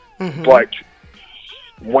 right? Mm-hmm. But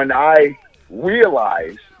when I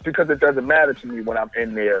realize, because it doesn't matter to me when I'm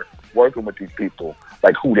in there working with these people,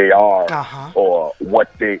 like who they are or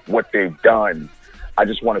what they've done. I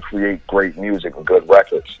just want to create great music and good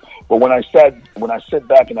records. But when I sit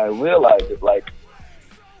back and I realize it, like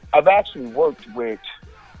I've actually worked with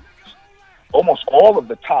almost all of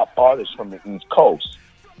the top artists from the East Coast,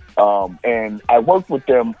 and I worked with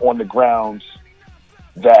them on the grounds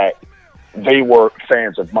that they were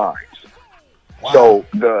fans of mine. Wow. So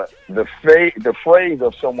the phrase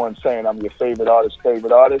of someone saying I'm your favorite artist,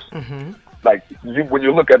 mm-hmm. like when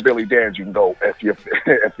you look at Billy Dance, you can go if your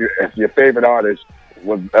favorite artist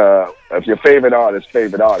was favorite artist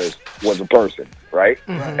was a person, right?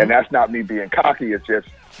 Mm-hmm. And that's not me being cocky. It's just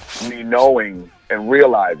me knowing and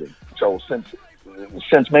realizing. So since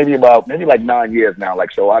maybe like 9 years now,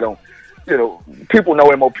 like so I don't. People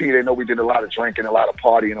know MOP. They know we did a lot of drinking, a lot of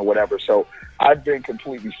partying or whatever. So I've been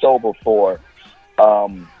completely sober for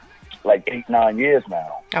like 8-9 years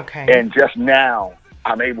now. Okay. And just now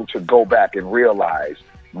I'm able to go back and realize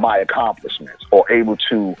my accomplishments or able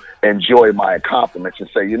to enjoy my accomplishments and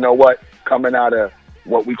say, you know what, coming out of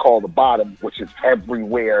what we call the bottom, which is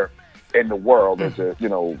everywhere in the world,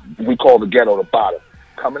 mm-hmm. We call the ghetto the bottom.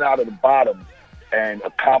 Coming out of the bottom and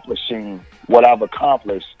accomplishing what I've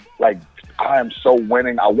accomplished, like I am so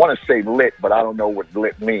winning. I want to say lit, but I don't know what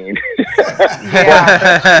lit means.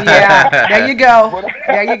 yeah. There you go.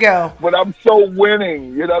 There you go. But I'm so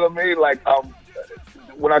winning. You know what I mean? Like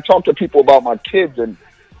when I talk to people about my kids and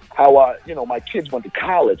how my kids went to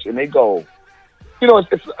college, and they go,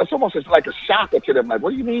 it's almost like a shocker to them. Like,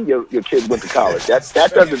 what do you mean your kids went to college?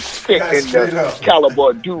 That doesn't fit in the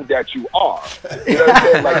caliber of dude that you are. You know what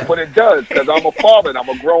I'm saying? Like, but it does, because I'm a father and I'm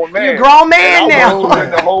a grown man. You're a grown man now.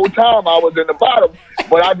 The whole time I was in the bottom,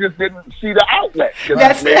 but I just didn't see the outlet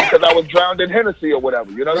because I was drowned in Hennessy or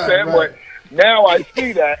whatever. You know what I'm saying? Right. But now I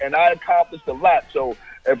see that, and I accomplished a lot. So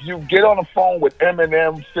if you get on the phone with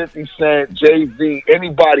Eminem, 50 Cent, Jay-Z,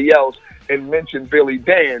 anybody else, and mention Billy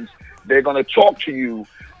Dance, they're going to talk to you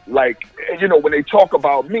like, when they talk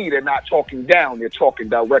about me, they're not talking down. They're talking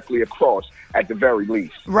directly across at the very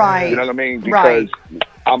least. Right. You know what I mean? Because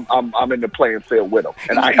I'm in the playing field with them.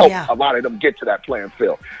 And I help a lot of them get to that playing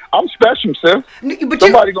field. I'm special, sis.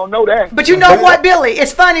 Somebody gonna know that. But you know what, Billy?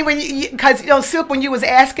 It's funny because Silk, when you was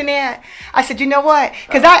asking that, I said, you know what?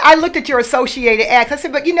 Because I looked at your associated acts. I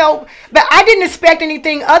said, but I didn't expect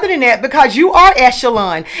anything other than that because you are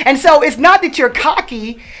echelon. And so it's not that you're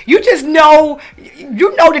cocky. You just know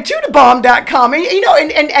that you're the bomb.com.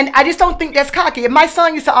 And and I just don't think that's cocky. And my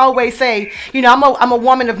son used to always say, I'm a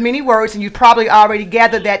woman of many words, and you probably already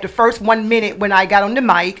gathered that the first 1 minute when I got on the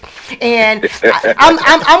mic. And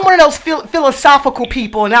I'm one of those philosophical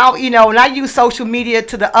people, and I use social media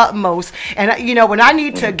to the utmost. And when I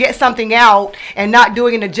need to get something out and not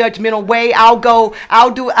doing it in a judgmental way, I'll do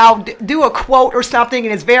a quote or something,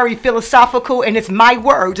 and it's very philosophical, and it's my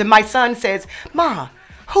words. And my son says, "Ma,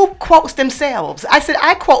 who quotes themselves?" I said,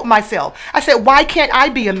 I quote myself. I said, why can't I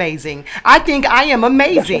be amazing? I think I am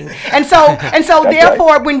amazing. and so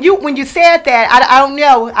therefore, when you said that, I don't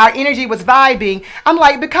know, our energy was vibing. I'm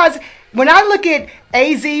like, because when I look at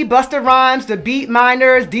AZ, Busta Rhymes, the Beat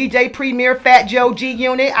Miners, DJ Premier, Fat Joe, G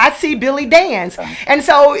Unit, I see Billy Dance. And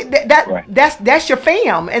so that's your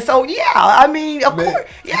fam. And so, of course,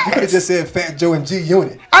 yes. You just said Fat Joe and G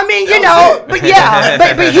Unit. I mean, but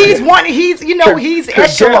he's one, he's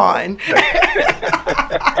echelon.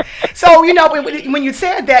 So, when you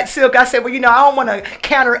said that, Silk, I said, well, I don't want to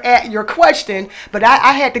counteract your question, but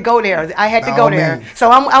I had to go there.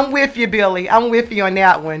 So I'm with you, Billy. I'm with you on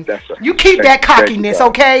that one. You keep that cockiness. cockiness,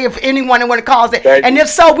 okay? If anyone want to call it. And if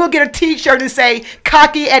so, we'll get a T-shirt and say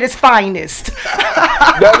 "cocky at its finest."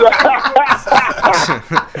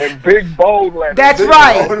 And big bold letters. That's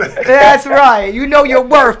right. That's right. You know your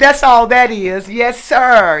worth. That's all that is. Yes,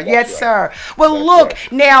 sir. Yes, sir. Well, look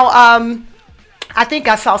now. I think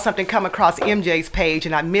I saw something come across MJ's page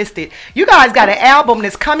and I missed it. You guys got an album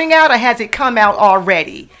that's coming out, or has it come out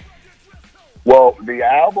already? Well, the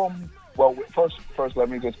album. Well, first, let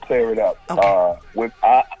me just clear it up. Okay.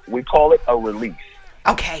 We call it a release.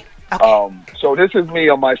 Okay. So this is me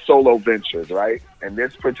on my solo ventures, right? And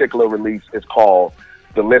this particular release is called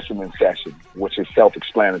The Listening Session, which is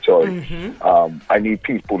self-explanatory. Mm-hmm. I need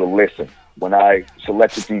people to listen. When I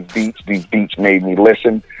selected these beats made me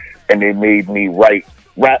listen, and they made me write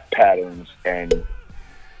rap patterns and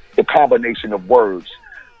the combination of words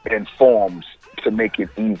and forms to make it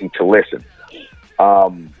easy to listen.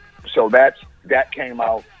 So that came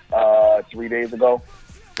out 3 days ago.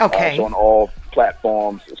 Okay. It's on all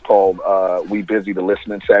platforms. It's called We Busy The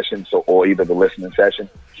Listening Session, or either The Listening Session.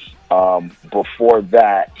 Before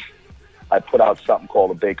that, I put out something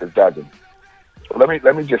called A Baker's Dozen. So let me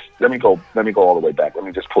go all the way back. Let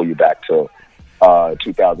me just pull you back to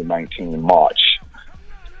 2019 March.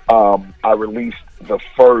 I released the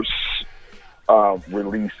first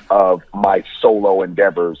release of my solo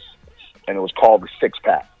endeavors, and it was called The Six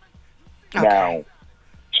Pack. Okay. Now,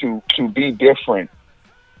 to be different,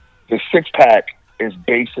 the Six Pack is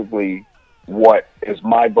basically what is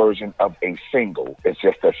my version of a single. It's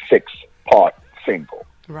just a 6-part single.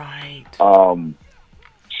 Right.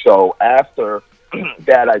 So after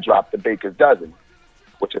that, I dropped The Baker's Dozen,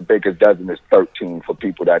 which a Baker's Dozen is 13 for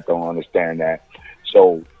people that don't understand that.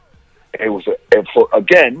 So it was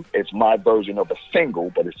again, it's my version of a single,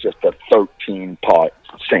 but it's just a 13-part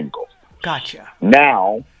single. Gotcha.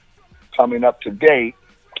 Now, coming up to date,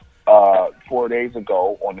 4 days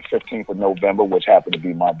ago on the 15th of November, which happened to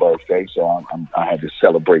be my birthday, so I had to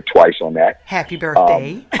celebrate twice on that. Happy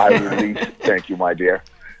birthday. I released, thank you, my dear.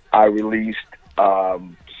 I released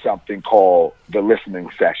something called The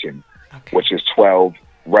Listening Session, which is 12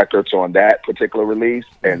 records on that particular release,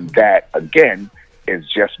 and that, again, is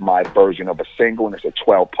just my version of a single, and it's a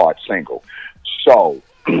 12-part single. So,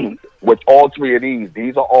 with all three of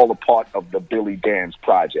these are all a part of the Billy Danze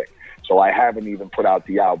project. So I haven't even put out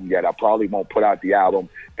the album yet. I probably won't put out the album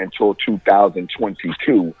until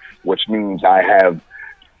 2022, which means I have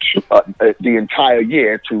the entire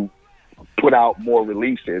year to put out more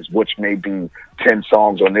releases, which may be 10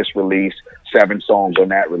 songs on this release, 7 songs on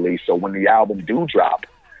that release. So when the album do drop,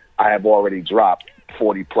 I have already dropped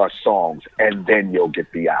 40 plus songs, and then you'll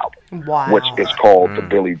get the album, which is called the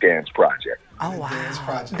Billy Danze Project. Oh wow!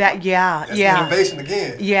 Project. That's innovation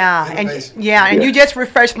again. Yeah, innovation. And you just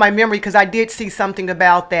refreshed my memory because I did see something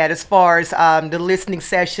about that as far as the listening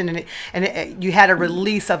session, and you had a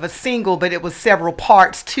release of a single, but it was several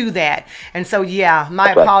parts to that. And so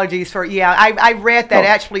my apologies for I read that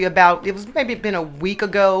actually about, it was maybe been a week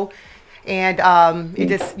ago. And it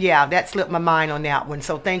just that slipped my mind on that one.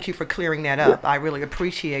 So thank you for clearing that up. I really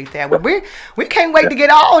appreciate that. Well, we can't wait to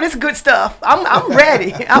get all this good stuff. I'm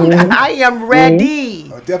ready. I am ready.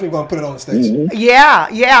 Definitely gonna put it on the station.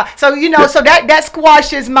 Yeah. So so that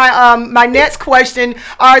squashes my my next question.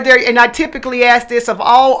 Are there, and I typically ask this of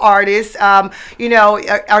all artists, are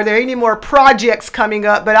there any more projects coming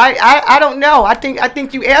up? But I don't know. I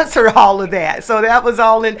think you answered all of that. So that was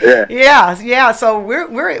all in. Yeah. So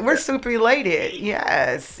we're super elated.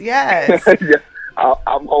 Yes. Yeah,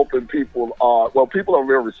 I'm hoping people are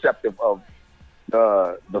real receptive of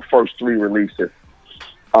the first 3 releases.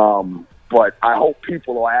 But I hope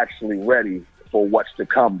people are actually ready for what's to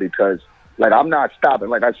come, because I'm not stopping.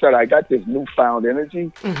 Like I said, I got this newfound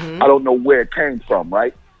energy. Mm-hmm. I don't know where it came from,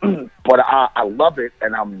 right? But I love it,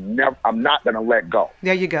 and I'm not gonna let go.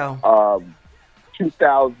 There you go.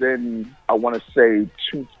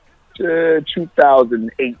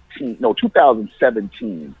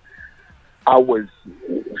 2017, I was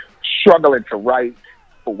struggling to write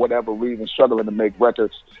for whatever reason, struggling to make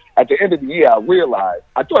records. At the end of the year, I realized,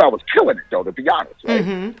 I thought I was killing it though, to be honest, right?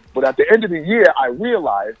 Mm-hmm. But at the end of the year, I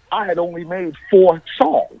realized I had only made 4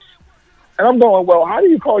 songs. And I'm going, well, how do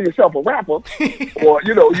you call yourself a rapper? Or,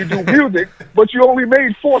 you do music, but you only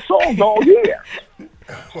made 4 songs all year.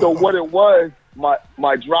 So what it was,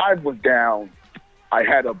 my drive was down. I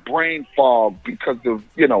had a brain fog because of,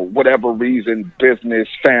 whatever reason, business,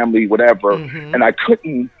 family, whatever. Mm-hmm. And I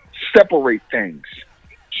couldn't separate things.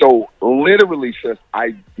 So literally, sis,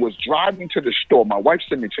 I was driving to the store. My wife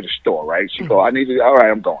sent me to the store, right? She goes, all right,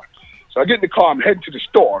 I'm going. So I get in the car, I'm heading to the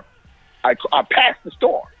store. I passed the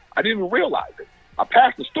store. I didn't even realize it. I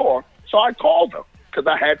passed the store, so I called her. because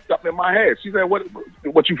I had something in my head. She said,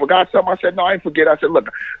 what, you forgot something? I said, no, I ain't forget. I said, look,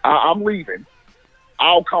 I'm leaving.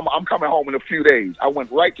 I'm coming home in a few days. I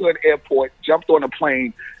went right to an airport, jumped on a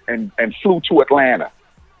plane, and flew to Atlanta.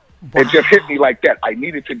 Wow. It just hit me like that. I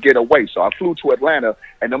needed to get away. So I flew to Atlanta,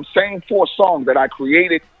 and them same 4 songs that I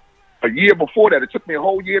created a year before that, it took me a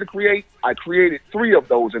whole year to create, I created 3 of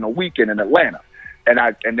those in a weekend in Atlanta. And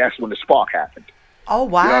that's when the spark happened. Oh,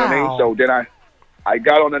 wow. You know what I mean? So then I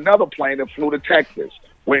got on another plane and flew to Texas.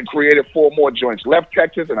 Went and created 4 more joints. Left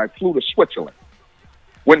Texas and I flew to Switzerland.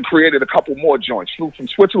 Went and created a couple more joints. Flew from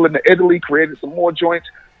Switzerland to Italy, created some more joints.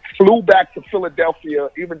 Flew back to Philadelphia.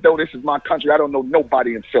 Even though this is my country, I don't know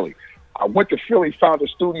nobody in Philly. I went to Philly, found a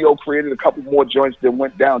studio, created a couple more joints, then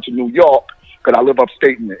went down to New York because I live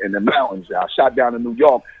upstate in the mountains. I shot down in New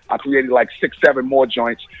York. I created like 6, 7 more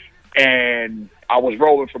joints, and I was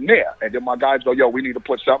rolling from there. And then my guys go, yo, we need to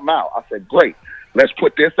put something out. I said, great. Let's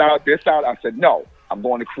put this out. I said, no, I'm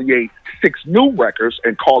going to create 6 new records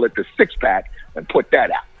and call it the 6-pack and put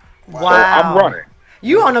that out. Wow. So I'm running.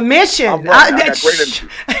 You on a mission. I got great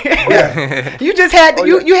energy. You just had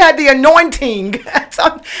you had the anointing. Right,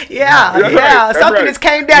 Something right. just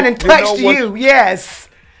came down and touched you. Yes.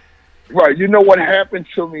 Right. You know what happened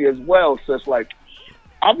to me as well? So it's like,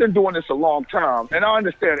 I've been doing this a long time, and I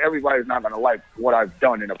understand everybody's not going to like what I've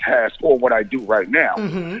done in the past or what I do right now.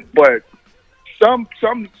 Mm-hmm. But some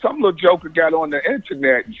little joker got on the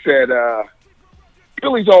internet and said,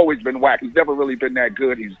 Billy's always been whack. He's never really been that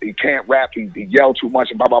good. He can't rap. He yelled too much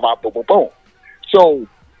and blah, blah, blah, boom, boom, boom. So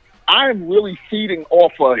I'm really feeding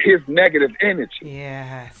off of his negative energy.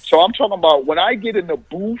 Yes. So I'm talking about when I get in the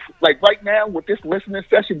booth, like right now with this listening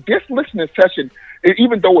session,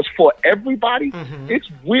 even though it's for everybody, it's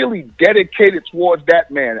really dedicated towards that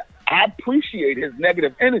man. I appreciate his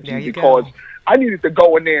negative energy because I needed to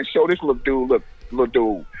go in there and show this little dude,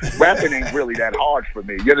 rapping ain't really that hard for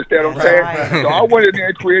me. You understand what I'm saying? Right. So I went in there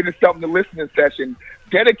and created something, the listening session,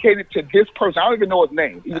 dedicated to this person. I don't even know his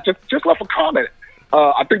name. He just left a comment.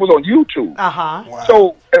 I think it was on YouTube. Uh-huh. Wow.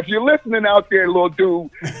 So if you're listening out there, little dude,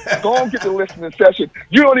 go and get the listening session.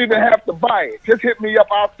 You don't even have to buy it. Just hit me up.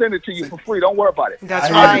 I'll send it to you for free. Don't worry about it. That's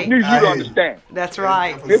I right. just need you to understand. That's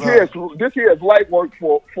right. This here is light work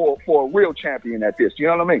for a real champion at this. You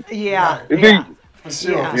know what I mean? Yeah. It's easy. For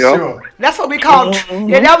sure, Yeah. for sure. That's what we call.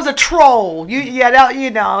 Yeah, that was a troll. He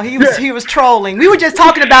was trolling. We were just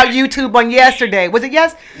talking about YouTube on yesterday. Was it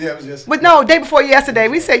yes? Yeah, it was yesterday. But no, day before yesterday,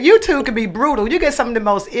 we said YouTube can be brutal. You get some of the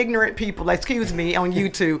most ignorant people, excuse me, on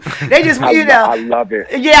YouTube. They just, I love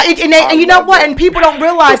it. Yeah, and you know what? And people don't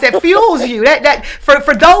realize that fuels you. That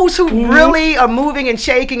for those who really are moving and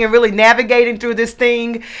shaking and really navigating through this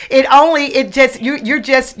thing, you're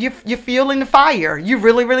feeling the fire. You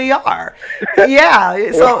really, really are. Yeah.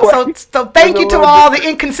 So thank you to all the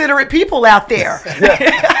inconsiderate people out there.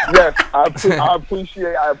 Yes. I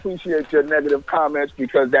appreciate your negative comments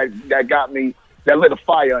because that got me, that lit a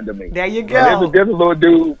fire under me. There you go. There's a little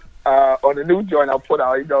dude on the new joint I put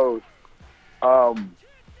out. He goes,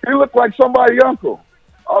 "He looked like somebody's uncle."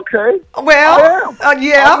 Okay. Well,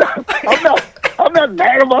 yeah. I'm not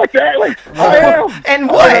mad about that. Like I am. And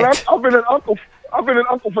what? I've been an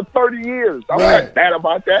uncle for 30 years. I'm Right. not mad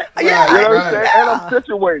about that. Yeah. You know what I'm saying? And I'm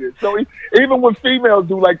situated. So even when females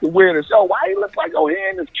do like the weirdest, why he look like, he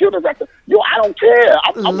ain't as cute as that? I don't care.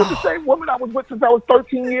 I'm with the same woman I was with since I was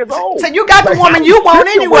 13 years old. So you got the woman you want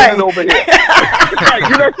anyway. Over here. Like,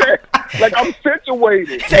 you know what I'm saying? Like I'm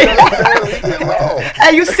situated. You know what I'm saying?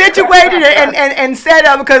 Hey, you situated and set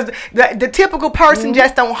up because the typical person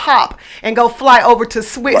just don't hop and go fly over to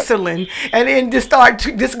Switzerland and then just start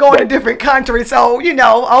going to different countries. So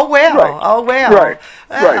oh well. Right.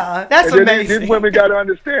 That's and amazing. These women got to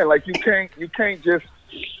understand, like you can't just,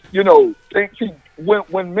 think. See,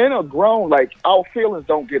 when men are grown, like our feelings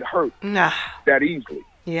don't get hurt that easily.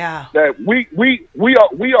 Yeah. That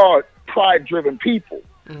we are pride-driven people.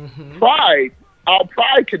 Mm-hmm. Our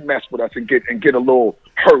pride can mess with us and get a little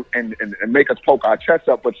hurt and make us poke our chest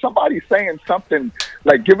up. But somebody saying something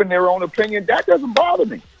like giving their own opinion, that doesn't bother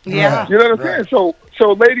me. Yeah. You know what I'm saying?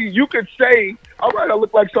 So lady, you could say, all right, I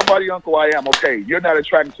look like somebody uncle I am. Okay, you're not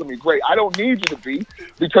attracted to me. Great. I don't need you to be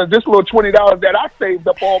because this little $20 that I saved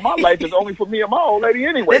up all my life is only for me and my old lady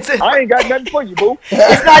anyway. I ain't got nothing for you, boo.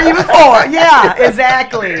 It's not even for. Yeah,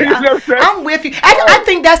 exactly. You know what I'm saying? I'm with you. I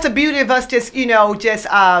think that's the beauty of us that's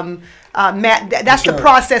the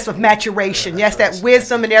process of maturation. Yes, that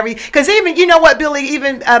wisdom and everything. Because even, you know what, Billy,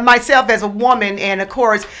 even myself as a woman, and of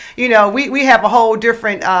course, we have a whole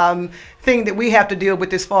different thing that we have to deal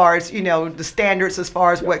with as far as, the standards as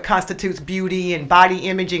far as what constitutes beauty and body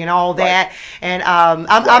imaging and all that. And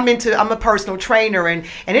I'm a personal trainer, and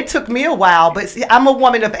it took me a while, but see, I'm a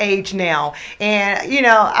woman of age now. And,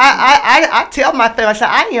 I tell my family, I say,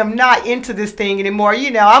 I am not into this thing anymore.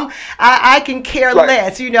 I can care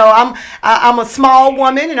less. I'm a small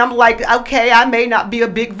woman, and I'm like, okay, I may not be a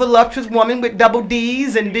big voluptuous woman with double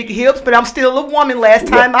D's and big hips, but I'm still a woman last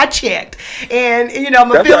time I checked. And,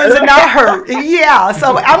 my feelings are not hurt. Yeah,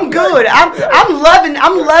 so I'm good. I'm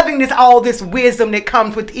loving all this wisdom that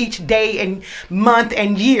comes with each day and month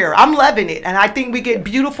and year. I'm loving it, and I think we get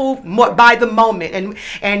beautiful by the moment,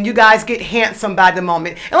 and you guys get handsome by the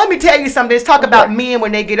moment. And let me tell you something. Let's talk about men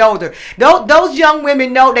when they get older. Those young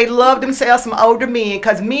women know they love themselves some older men,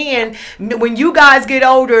 because men, when you guys get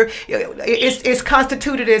older, it's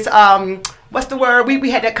constituted as what's the word?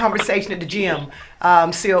 We had that conversation at the gym.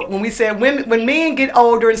 So when we said when men get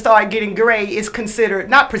older and start getting gray, it's considered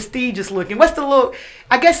not prestigious looking. What's the look?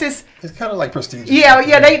 I guess it's kind of like prestigious. Yeah.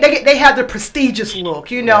 They have the prestigious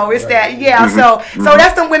look. It's that. Yeah. So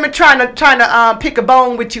that's the women trying to pick a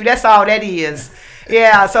bone with you. That's all that is.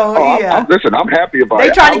 Yeah. So listen, I'm happy about it.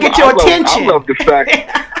 They trying to get your attention. I love the fact.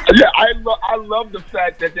 Yeah, I love the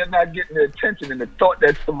fact that they're not getting the attention, and the thought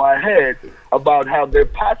that's in my head about how they're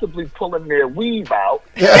possibly pulling their weave out.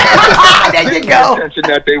 There you go. The attention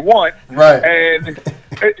that they want. Right. And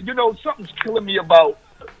something's killing me about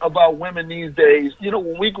women these days.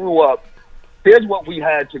 When we grew up, here's what we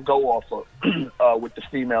had to go off of with the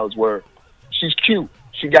females were, she's cute,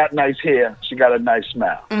 she got nice hair, she got a nice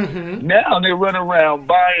smile. Mm-hmm. Now they run around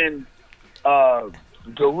buying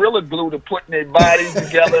Gorilla Glue to put in their bodies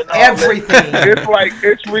together and all everything.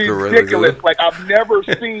 It's ridiculous. Like, I've never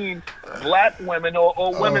seen black women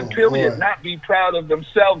or women period not be proud of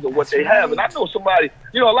themselves or what they have. And I know somebody,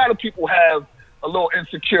 a lot of people have a little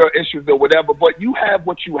insecure issues or whatever, but you have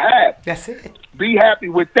what you have. That's it. Be happy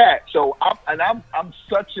with that. So I'm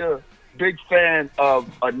such a big fan of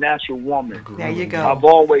a natural woman. There you go. I've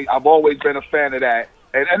always been a fan of that.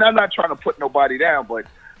 And I'm not trying to put nobody down, but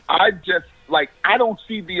I just I don't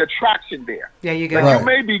see the attraction there. There you go. Like, you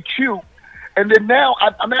may be cute, and then now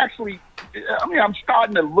I'm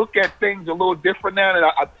starting to look at things a little different now. And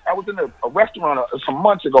I was in a restaurant some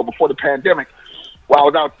months ago before the pandemic, while I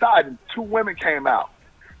was outside, and two women came out.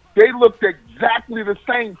 They looked exactly the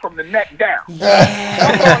same from the neck down.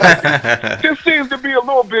 This seems to be a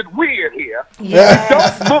little bit weird here. Yeah. You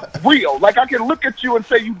don't look real. Like, I can look at you and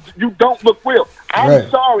say you don't look real. I'm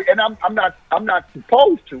sorry, and I'm not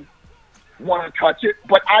supposed to want to touch it,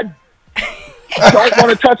 but I don't want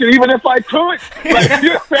to touch it even if I could.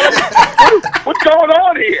 What's going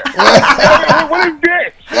on here? What is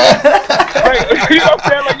this? You know what I'm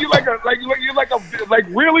saying? Like you're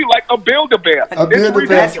like a Build-A-Bear.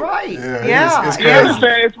 That's right. Yeah. It's crazy.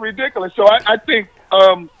 It's ridiculous. So I think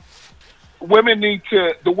women need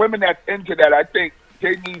to, the women that's into that, I think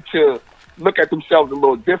they need to look at themselves a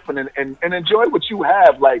little different and enjoy what you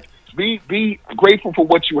have. Like, be grateful for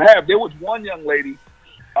what you have. There was one young lady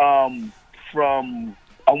from,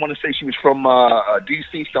 I want to say she was from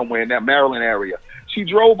D.C. somewhere in that Maryland area. She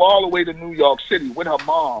drove all the way to New York City with her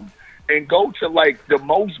mom and go to the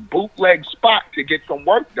most bootleg spot to get some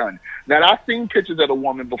work done. Now, I've seen pictures of the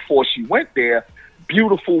woman before she went there.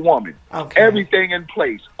 Beautiful woman. Okay. Everything in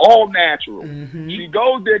place. All natural. Mm-hmm. She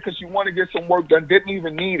goes there because she wanted to get some work done. Didn't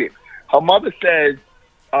even need it. Her mother says,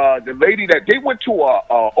 the lady that they went to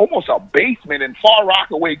almost a basement in Far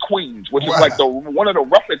Rockaway, Queens, which is one of the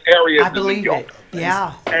roughest areas in New York. It.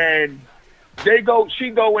 Yeah. And she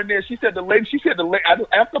go in there. She said the lady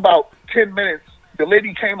after about 10 minutes, the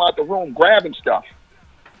lady came out the room grabbing stuff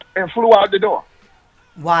and flew out the door.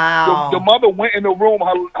 Wow. The mother went in the room.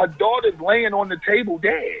 Her daughter's laying on the table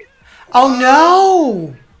dead. Oh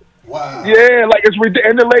no. Wow. Yeah, it's ridiculous.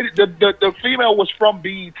 And the lady, the female was from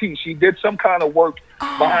BET. She did some kind of work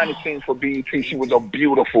behind the scenes for BET. She was a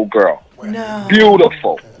beautiful girl. No.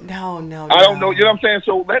 Beautiful. No. I don't know. You know what I'm saying?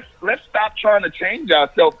 So let's stop trying to change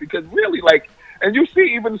ourselves, because really, and you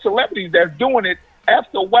see even celebrities that's doing it,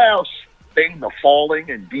 after a while, things are falling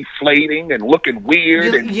and deflating and looking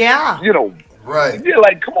weird. Right. You're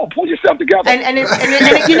come on, pull yourself together. And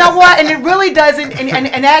you know what? And it really doesn't.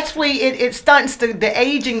 And actually, it stunts the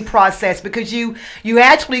aging process, because you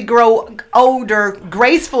actually grow older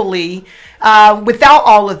gracefully without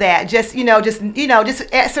all of that. Just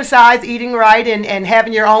exercise, eating right, and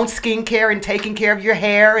having your own skincare and taking care of your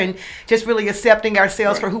hair and just really accepting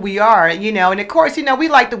ourselves for who we are. And of course, we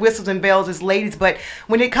like the whistles and bells as ladies, but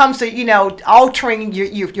when it comes to altering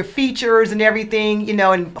your features and everything,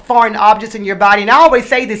 and foreign objects in your body, and I always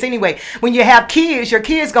say this anyway, when you have kids, your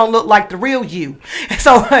kids gonna look like the real you.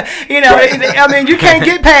 So I mean, you can't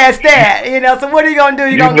get past that. So what are you gonna do?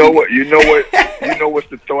 You know what's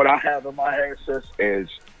the thought I have in my head, sis, is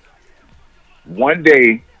one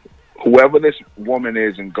day, whoever this woman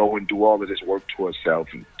is and go and do all of this work to herself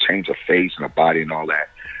and change her face and her body and all that,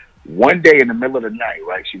 one day in the middle of the night,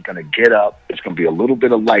 right, she's going to get up, it's going to be a little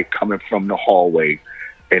bit of light coming from the hallway,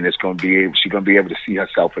 and she's going to be able to see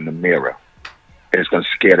herself in the mirror, and it's going to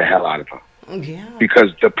scare the hell out of her. Yeah.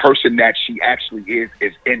 Because the person that she actually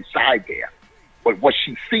is inside there. But what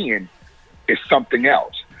she's seeing is something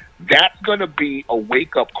else. That's going to be a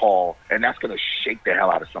wake-up call, and that's going to shake the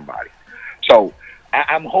hell out of somebody. So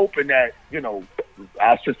I'm hoping that,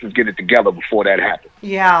 our sisters get it together before that happens.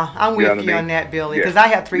 Yeah, I'm with you on that, Billy, because I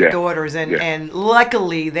have three daughters, and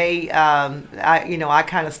luckily they, I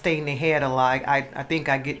kind of stay in the head a lot. I think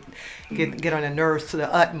I get on the nerves to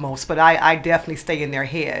the utmost, but I definitely stay in their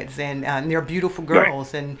heads, and they're beautiful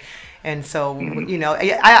girls, and so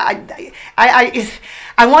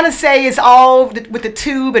I want to say it's all with the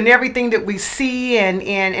tube and everything that we see,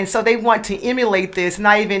 and so they want to emulate this, and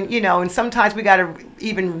I even and sometimes we got to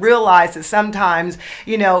even realize that sometimes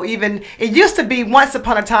even it used to be once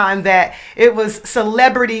upon a time that it was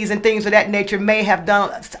celebrities and things of that nature may have done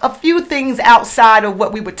a few things outside of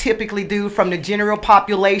what we would typically do from the general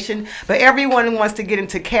population, but everyone wants to get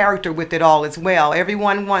into character with it all as well.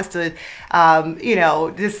 Everyone wants to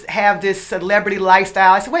just have this celebrity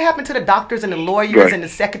lifestyle. I said, what happened to the doctors and the lawyers and the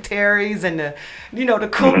secretaries and the the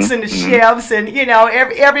cooks and the chefs, and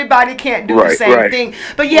everybody can't do the same thing.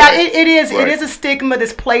 But it is a stigma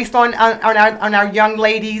that's placed on our young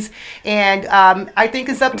ladies, and I think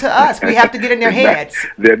it's up to us. We have to get in their heads.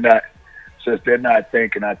 They're not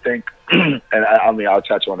thinking. I think, and I mean, I'll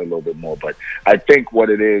touch on it a little bit more, but I think what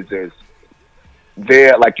it is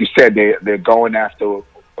they're, like you said, they're going after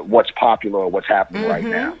what's popular or what's happening right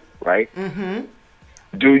now, right? Mm-hmm.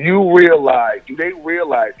 Do they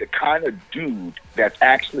realize the kind of dude that's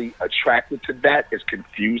actually attracted to that is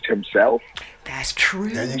confused himself? That's true.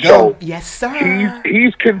 There you go. Yes, sir.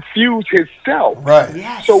 He's confused himself. Right.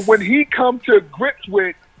 Yes. So when he comes to grips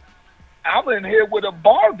with, I'm in here with a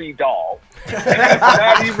Barbie doll, that's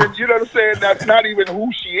not even, you know what I'm saying? That's not even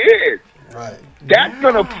who she is. Right. That's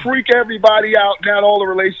gonna freak everybody out. Now all the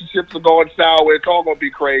relationships are going sour. It's all gonna be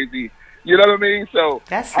crazy. You know what I mean? So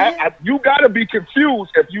that's you gotta be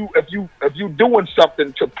confused if you doing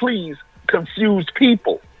something to please confused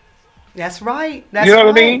people. That's right. You know what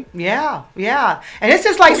I mean? Yeah. And it's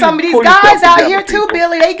just like some of these guys out here too,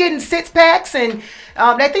 Billy. They getting 6-packs and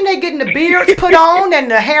they think they getting the beards put on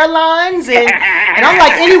and the hairlines and I'm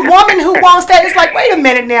like, any woman who wants that, it's like, wait a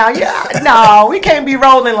minute now. Yeah, no, we can't be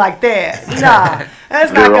rolling like that. Nah.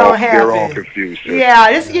 That's not gonna happen. They're all confused. Yeah,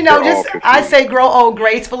 I say grow old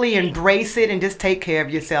gracefully, embrace it, and just take care of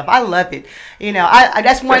yourself. I love it.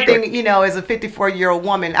 That's one thing. Right. As a 54-year-old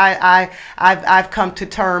woman, I've come to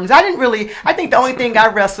terms. I think the only thing I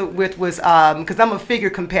wrestled with was because I'm a figure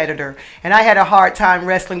competitor, and I had a hard time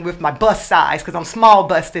wrestling with my bust size because I'm small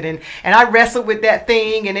busted, and I wrestled with that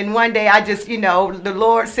thing, and then one day I just, the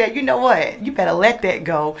Lord said, you know what, you better let that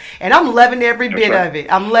go, and I'm loving every bit of it.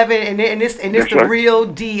 I'm loving it, and it's the real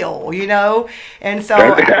deal, and so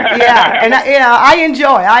and I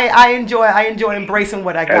enjoy embracing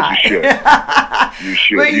what I got. You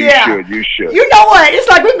should. You know what? It's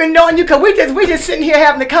like we've been knowing you because we just sitting here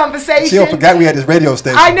having a conversation. She forgot we had this radio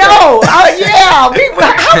station. I know. How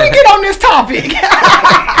we get on this topic?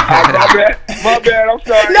 My bad. I'm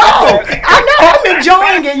sorry. No, I know. I'm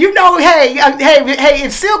enjoying it. Hey,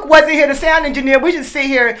 if Silk wasn't here, the sound engineer, we just sit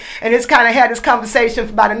here and just kind of had this conversation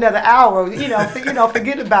for about another hour.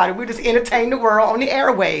 Forget about it. We just entertain the world on the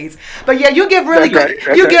airways. But yeah, you give really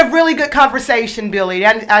give really good conversation, Billy.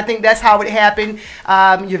 And I think that's how it happened.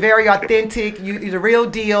 You're very authentic. You're the real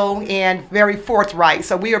deal and very forthright.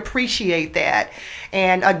 So we appreciate that.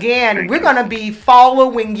 And again, we're going to be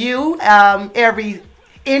following you every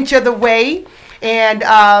inch of the way. And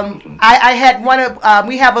I had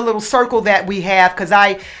we have a little circle that we have because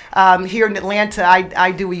here in Atlanta,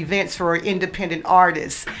 I do events for independent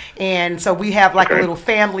artists. And so we have like a little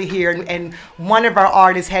family here. And one of our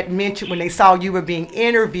artists had mentioned when they saw you were being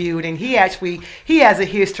interviewed, and he has a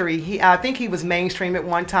history. I think he was mainstream at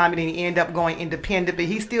one time, and then he ended up going independent, but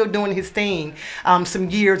he's still doing his thing. Some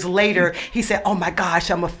years later, he said, "Oh my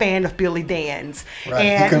gosh, I'm a fan of Billy Danze." Right.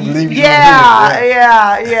 And he couldn't believe you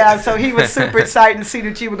yeah. So he was super excited to see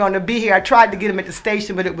that you were going to be here. I tried to get him at the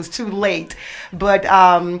station, but it was too late. But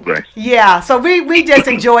yeah, so we just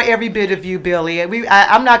enjoy every bit of you, Billy.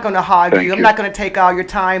 I'm not going to hog you. I'm not going to take all your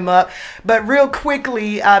time up. But real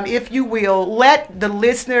quickly, if you will, let the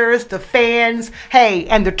listeners, the fans,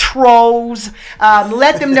 and the trolls,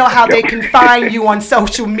 let them know how they can find you on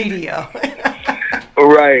social media.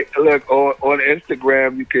 Right. Look, on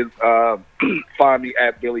Instagram, you can find me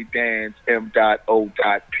at Billy Danze,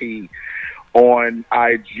 M.O.P. On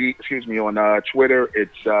IG, on Twitter,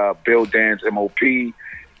 it's Bill Danze, MOP.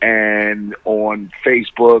 And on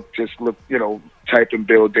Facebook, just look, type in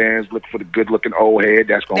Bill Danze, look for the good-looking old head.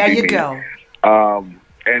 That's going to be me. There you go.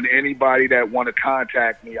 And anybody that want to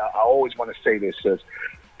contact me, I always want to say this,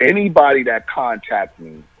 anybody that contact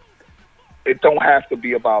me, it don't have to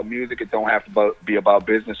be about music. It don't have to be about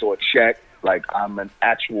business or a check. Like, I'm an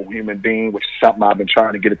actual human being, which is something I've been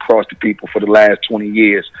trying to get across to people for the last 20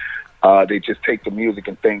 years. They just take the music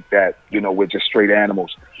and think that, we're just straight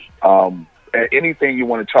animals. Anything you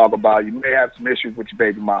want to talk about, you may have some issues with your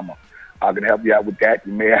baby mama. I can help you out with that.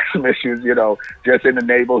 You may have some issues, just in the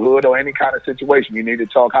neighborhood or any kind of situation. You need to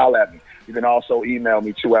talk, holler at me. You can also email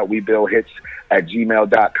me, too, at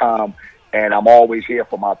webuildhits@gmail.com. And I'm always here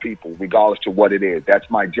for my people, regardless to what it is. That's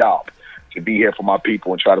my job, to be here for my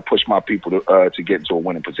people and try to push my people to get into a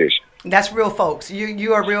winning position. That's real, folks.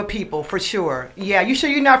 You are real people, for sure. Yeah, you sure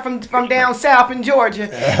you're not from down south in Georgia? you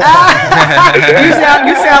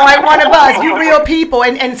sound like one of us. You real people.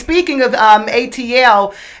 And speaking of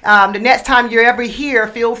ATL, the next time you're ever here,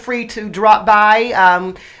 feel free to drop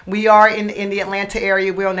by. We are in the Atlanta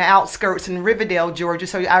area. We're on the outskirts in Riverdale, Georgia,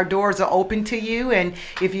 so our doors are open to you. And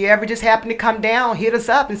if you ever just happen to come down, hit us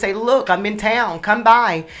up and say, "Look, I'm in town. Come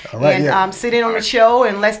by sit in on the show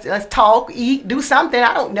and let's talk, eat, do something.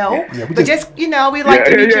 I don't know." Yeah, we like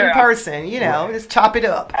to meet you in person, just chop it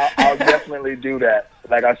up. I'll definitely do that.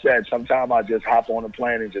 Like I said, sometimes I just hop on a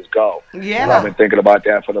plane and just go. Yeah. I've been thinking about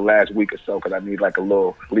that for the last week or so because I need like at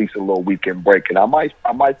least a little weekend break. And I might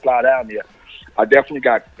fly down there. I definitely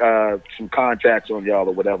got some contacts on y'all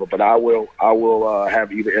or whatever, but I will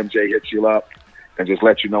have either MJ hit you up and just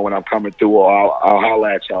let you know when I'm coming through, or I'll holler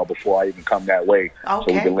at y'all before I even come that way, so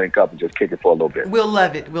we can link up and just kick it for a little bit. We'll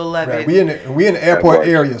love it. We'll love it. We in the airport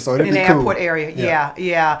area, so it'll be cool. In the airport area,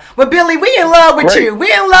 yeah. Well, Billy, we in love with you.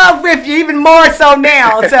 We in love with you even more so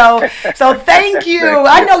now. So thank you.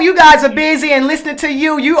 I know you guys are busy, and listening to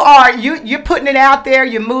you're putting it out there.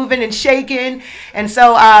 You're moving and shaking, and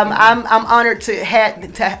so I'm honored to have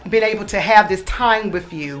been able to have this time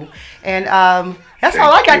with you, and. That's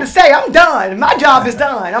all I got to say. I'm done. My job is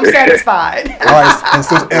done. I'm satisfied. All right.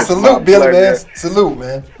 And salute, Billy, man. Salute,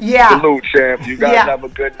 man. Yeah. Salute, champ. You guys have a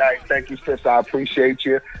good night. Thank you, sis. I appreciate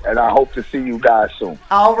you. And I hope to see you guys soon.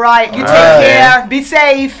 All right. You take care. Be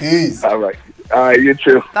safe. Peace. All right. You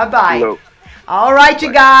too. Bye-bye. Salute. All right,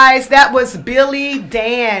 you guys. That was Billy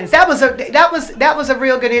Danze. That was a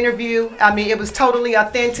real good interview. I mean, it was totally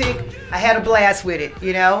authentic. I had a blast with it,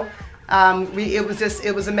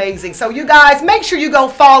 It was amazing. So you guys, make sure you go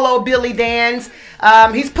follow Billy Danze.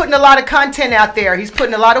 He's putting a lot of content out there. He's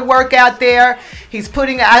putting a lot of work out there. He's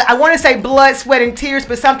putting, I want to say blood, sweat, and tears,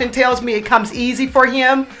 but something tells me it comes easy for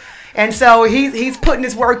him. And so he's putting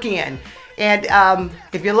his work in. And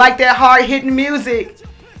if you like that hard-hitting music,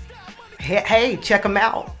 hey, check him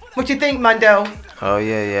out. What you think, Mundo? Oh,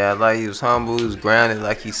 yeah. I like he was humble. He was grounded,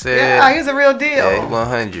 like he said. Yeah, he's a real deal. Yeah,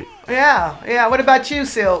 100. Yeah. What about you,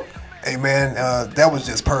 Silk? Hey man, that was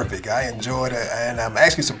just perfect. I enjoyed it, and I'm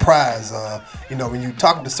actually surprised. When you're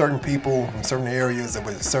talking to certain people in certain areas and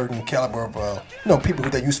with a certain caliber of, people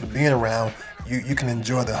that used to being around, you can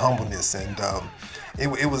enjoy the humbleness, and it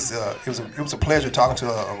was a pleasure talking to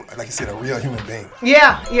like you said, a real human being.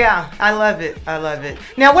 Yeah, I love it.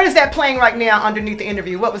 Now, what is that playing right now underneath the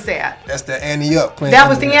interview? What was that? That's the Annie Up playing. That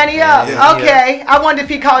was the Annie Up. Yeah. Okay, I wondered if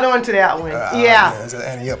he caught on to that one. Yeah, it's the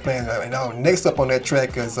Annie Up playing. And next up on that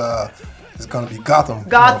track is going to be Gotham.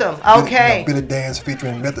 Okay. Billy Danze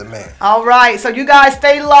featuring Method Man. All right, so you guys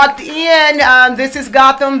stay locked in. This is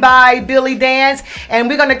Gotham by Billy Danze, and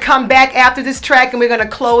we're going to come back after this track, and we're going to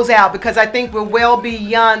close out because I think we're well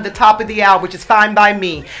beyond the top of the hour, which is fine by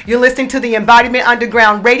me. You're listening to the Embodiment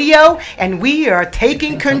Underground Radio, and we are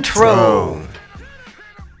taking control.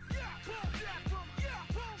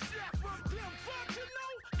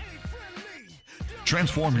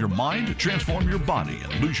 Transform your mind, transform your body,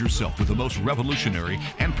 and lose yourself with the most revolutionary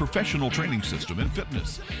and professional training system in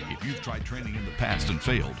fitness. If you've tried training in the past and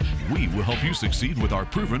failed, we will help you succeed with our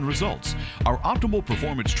proven results. Our optimal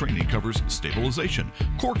performance training covers stabilization,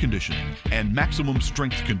 core conditioning, and maximum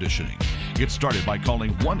strength conditioning. Get started by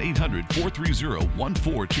calling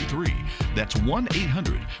 1-800-430-1423. That's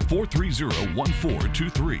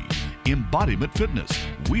 1-800-430-1423. Embodiment Fitness.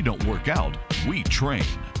 We don't work out, we train.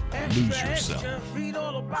 Lose yourself. Read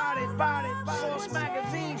all about it. Source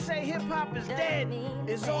magazine say hip hop is dead.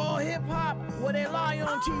 It's all hip hop where they lie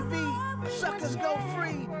on TV. Suckers go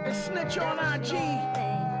free and snitch on IG.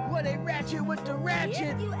 Where they ratchet with the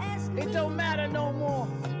ratchet. It don't matter no more.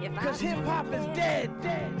 Cause hip hop is dead.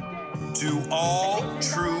 To all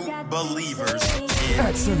true believers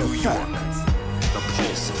in New York, the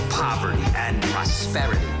pulse of poverty and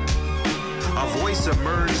prosperity. A voice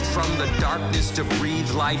emerged from the darkness to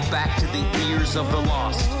breathe life back to the ears of the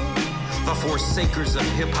lost. The forsakers of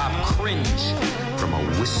hip-hop cringe from a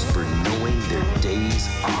whisper knowing their days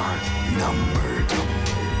are numbered.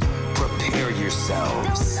 Prepare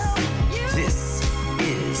yourselves. This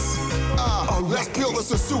is... let's build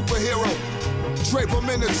us a superhero. Drape him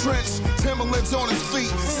in the trench, Timberlands on his feet,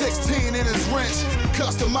 16 in his wrench.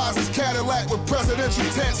 Customize his Cadillac with presidential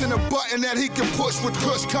tents and a button that he can push with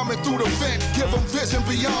Kush coming through the vent. Give him vision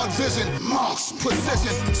beyond vision, Moss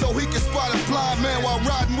precision, so he can spot a blind man while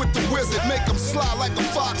riding with the wizard. Make him slide like a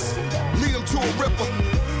fox, lead him to a ripper.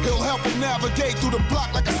 He'll help him navigate through the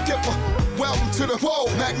block like a skipper. Welcome to the whoa,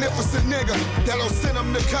 magnificent nigga that'll send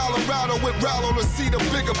him to Colorado with Rallo to see the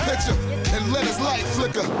bigger picture and let his light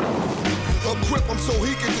flicker. Equip him so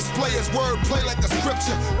he can display his wordplay like a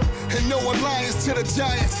scripture and no alliance to the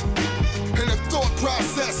giants. And a thought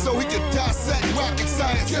process so he can dissect rocket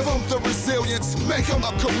science. Give him the resilience, make him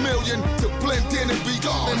a chameleon to blend in and be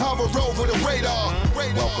gone and hover over the radar.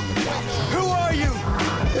 Welcome to God. Who are you?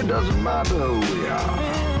 It doesn't matter who we are.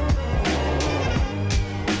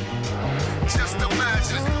 Just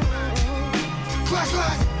imagine. Clack,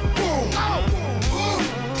 clack, boom, ow, boom.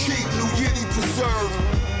 Keep New Yiddy preserved.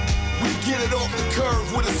 We get it off the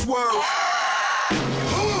curve with a swerve.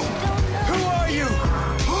 Who are you?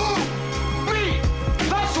 Me,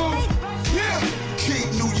 that's who. Yeah, keep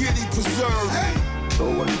New Yiddy preserved. No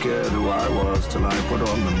one cared who I was till I put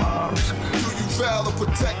on the mask. Do you valor,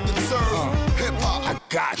 protect, and serve? Hip hop, I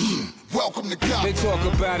got you. Welcome to God. They talk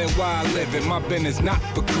about it while I live it. My business not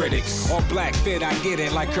for critics. All black fit, I get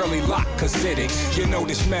it like curly lock Hasidics. You know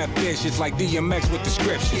this mad fish is like DMX with the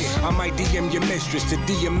scriptures. I might DM your mistress to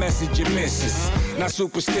DM message your missus. Not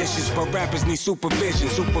superstitious, but rappers need supervision.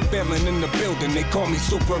 Super villain in the building, they call me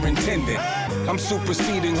superintendent. I'm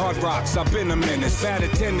superseding hard rocks, I've been a menace. Bad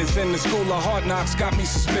attendance in the school of hard knocks got me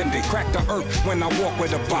suspended. Crack the earth when I walk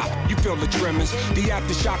with a bop. You feel the tremors. The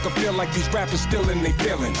aftershock, I feel like these rappers still in their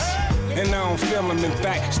feelings. And I don't feel him, in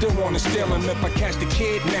fact, still wanna steal him. If I catch the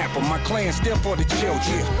kidnapper, my clan still for the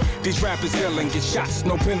children. These rappers ill and get shots,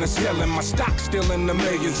 no penicillin. My stock still in the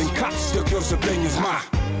millions and cops still kill civilians. My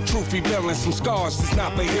truth revealing some scars, it's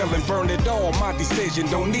not for healing. Burn it all, my decision,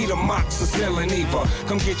 don't need a moxicillin either.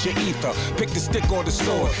 Come get your ether, pick the stick or the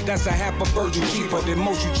sword. That's a half a virgin cheaper than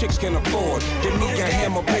most you chicks can afford. Give me a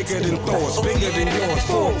hammer bigger than Thor's, bigger than yours.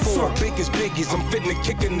 Four, big as biggies, I'm fitting to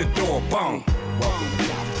kick in the door, boom.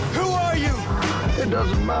 Who are you? It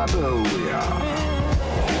doesn't matter who we are.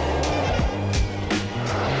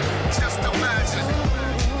 Just imagine.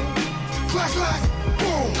 Clack, clack,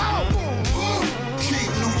 boom, ow, boom.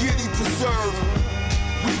 Keep New Yiddy preserved.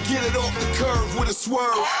 We get it off the curve with a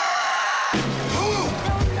swerve. Who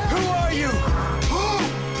are you?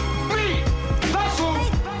 Me, that's who.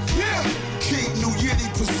 Yeah, keep New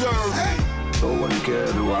Yiddy preserved. No one cared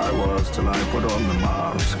who I was till I put on the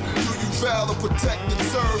mask. Valor, protect, and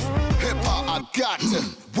serve. Hip hop, I got to.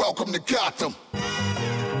 Welcome to Gotham.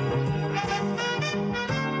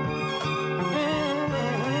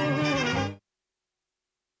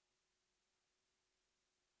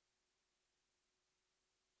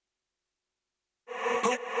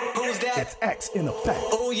 Who's that? It's X in effect.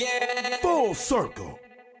 Oh yeah. Full circle.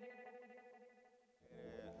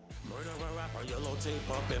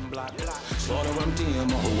 Tape up in black. Slaughter them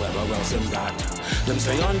team or whoever else him got. Them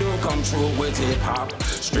say undo come true with hip hop.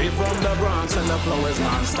 Straight from the Bronx and the flow is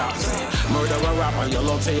non-stop. Say murder a rapper,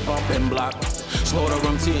 yellow tape up in black. Slaughter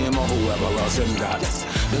them team or whoever else in got.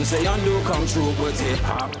 Them say undo come true with hip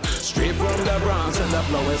hop. Straight from the Bronx and the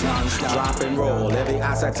flow is non-stop. Drop and roll, every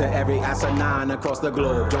asset to every asinine across the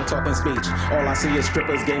globe. Don't talk in speech. All I see is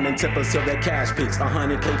strippers gaming tippers till their cash peaks.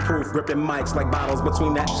 100K proof, gripping mics like bottles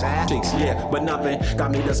between that cheeks. Yeah, but nothing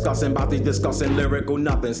got me discussing about these discussing lyrical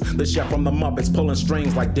nothings. The chef from the Muppets pulling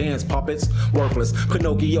strings like dance puppets. Worthless.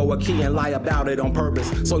 Pinocchio a key and lie about it on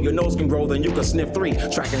purpose. So your nose can grow, then you can sniff 3.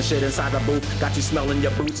 Tracking shit inside the booth. Got you smelling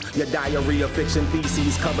your boots. Your diarrhea, fiction,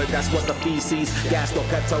 feces covered. That's what the feces. Gas or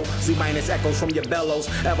peto. Z minus echoes from your bellows.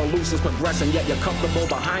 Evolution's progressing, yet you're comfortable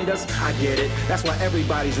behind us. I get it. That's why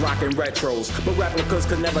everybody's rocking retros. But replicas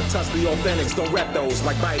could never touch the authentics. Don't rep those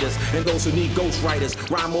like biters. And those who need ghostwriters.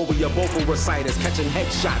 Rhyme over your vocal reciters. Catching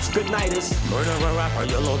headshots. Good nighters. Murder a rapper,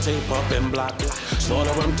 yellow tape up and block.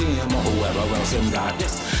 Slaughter them DM or whoever else in got.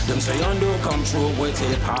 Them say undo come true with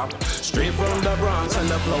hip hop. Straight from the Bronx and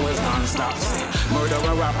the flow is non-stop. Murder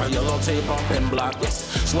a rapper, yellow tape up and block.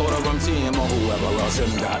 Slaughter them team or whoever else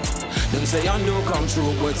in got. Them say undo come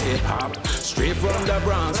true with hip hop. Straight from the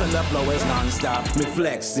Bronx and the flow is non-stop. Me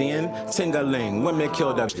flexing, tingling. When me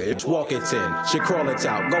kill the bitch, walk it in. She crawl it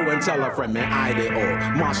out, go and tell her friend me hide it all.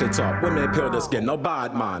 Mash it up, when me peel the skin. No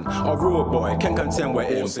bad man, a rude boy can contend with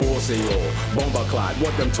him. Pussy or bomber clot,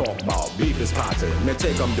 what them talk about? Beef is potted, me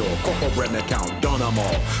take them do. Cocoa bread me count, done them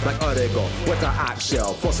all. Like they go with a hot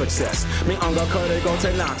shell for success. Me hunger they go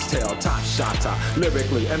to Knoxtail, top shotter.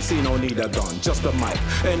 Lyrically, MC no need a gun, just a mic.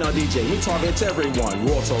 And a DJ, me target everyone.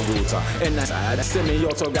 Roto router, and that's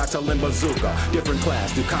semi-auto got to bazooka. Different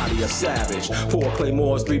class, Ducati a savage. 4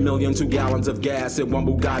 Claymores, 3 million, 2 gallons of gas. And 1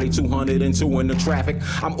 Bugatti, 202 in the traffic.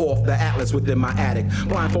 I'm off the Atlas within my attic.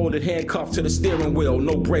 Blindfolded, handcuffed to the steering wheel.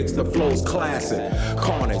 No brakes, the flow's classic.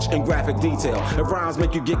 Carnage in graphic detail. If rhymes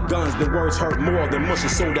make you get guns, then words hurt more than mushy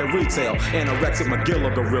sold at retail. Anorexic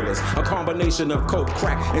McGilla gorillas. A combination of coke,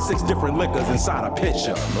 crack, and 6 different liquors inside a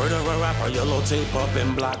picture. Murder a rapper, yellow tape up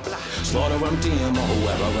and block. Slaughter MTM or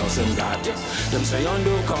whoever else in got. Them say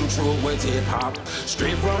undo come true with hip hop.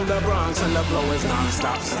 Straight from the Bronx and the flow is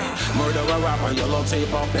non-stop. Murder a rapper, yellow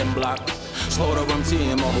tape up and block. Slaughter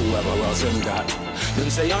MTM or whoever else in got. Them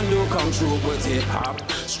say undo come true with hip hop.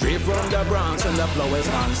 Straight from the Bronx and the flow is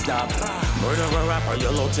non-stop. Murder a rapper,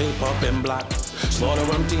 yellow tape up and block. Slaughter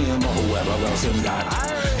MTM or whoever else in got.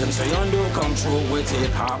 Them say undo come true with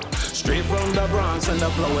hip hop. Straight from the Bronx and the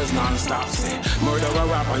flow is non-stop. Murder a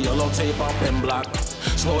rapper, yellow tape up and block.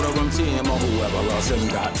 Slaughter MTM or whoever else in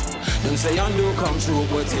got. Them say undo come true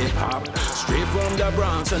with hip hop. Straight from the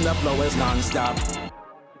Bronx and the flow is non-stop.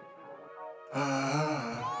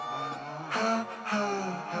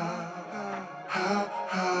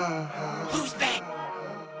 Who's that?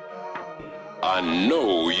 I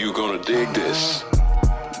know you gonna dig this.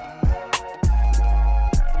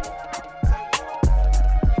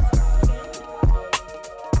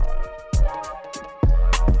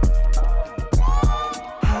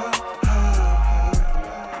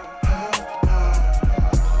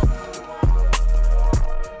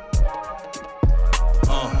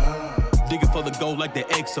 Digging for the gold like the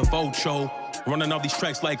X of Ocho. Running all these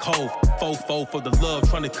tracks like Hove. Fofo for the love,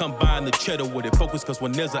 trying to combine the cheddar with it. Focus, cause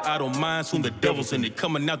when there's an idle mind, soon the devil's in it.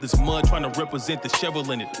 Coming out this mud, trying to represent the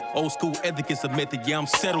shovel in it. Old school ethic is a method, yeah, I'm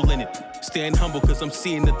settling it. Staying humble, cause I'm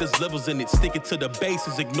seeing that there's levels in it. Sticking to the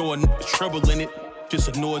bases, ignoring the treble in it. Just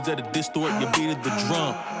ignore that it distort your beat of the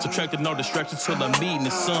drum. Subtracting all distractions till I'm meeting the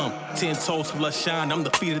sum. 10 toes till I shine, I'm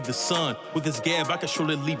the feet of the sun. With this gab, I can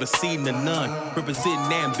surely leave a seed in the none. Representing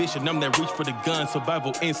ambition, I'm that reach for the gun.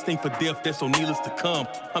 Survival instinct for death, that's so needless to come.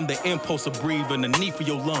 I'm the impulse of breathing, the need for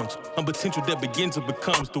your lungs. I'm potential that begins and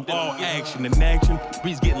becomes through all action. And action,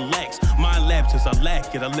 breeze getting lax. Mind lapses, I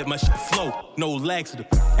lack it, I let my shit flow. No laxative,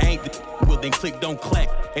 I ain't the well then click, don't clack.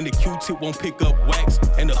 And the Q-tip won't pick up wax.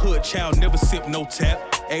 And the hood child never sip no tap.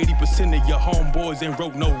 80% of your homeboys ain't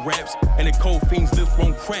wrote no raps. And the cold fiends lips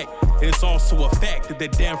won't crack. And it's also a fact that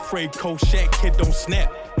that damn Fred Koshak kid don't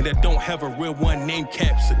snap. And that don't have a real one named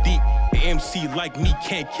Cap Sadiq. The MC like me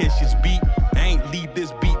can't catch his beat. I ain't leave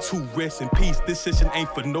this beat to rest in peace. This session ain't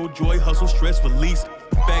for no joy, hustle, stress, release.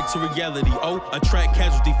 Back to reality, oh, a track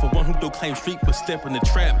casualty for one who don't claim street but step in the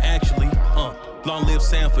trap, actually. Long live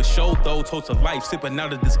Sam for show, though. Toast of life, sipping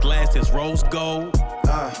out of this glass that's rose gold.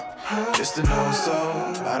 Just a know so,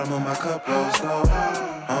 bottom of my cup rose gold.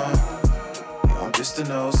 Yeah, I'm just a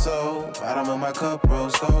know so, bottom of my cup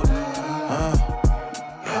rose gold.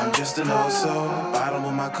 Yeah, I'm just a know so, bottom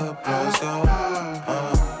of my cup rose gold.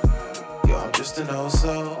 Yeah, I'm just an old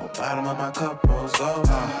soul, bottom of my cup rose gold.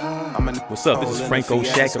 What's up? This is Franco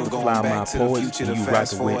Shack of the Fly My Poets, and you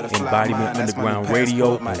rockin' with Embodiment Underground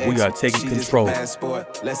Radio, and we are taking control.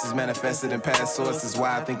 Less is manifested in past sources.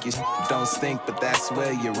 Why I think you don't stink, but that's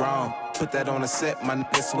where you're wrong. Put that on a set, my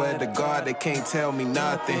nigga swear to God they can't tell me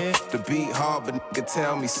nothing. The beat hard, but nigga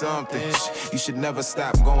tell me something. You should never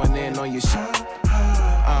stop going in on your shit.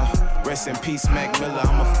 Rest in peace, Mac Miller.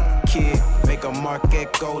 I'm a kid. Make a mark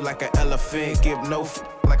echo like an elephant. Give no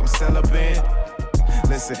like I'm celibate.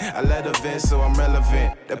 Listen, I let her vent, so I'm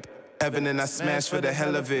relevant. Heaven and I smash for the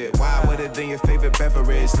hell of it. Why would it be your favorite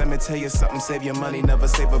beverage? Let me tell you something, save your money, never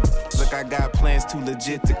save a Look, I got plans too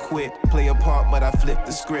legit to quit. Play a part, but I flip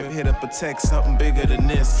the script. Hit up a text, something bigger than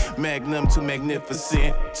this. Magnum too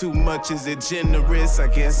magnificent. Too much, is it generous? I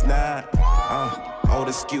guess not. Old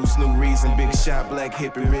excuse, new reason. Big shot, black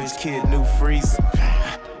hippie, rich kid, new freezer.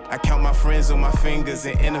 I count my friends on my fingers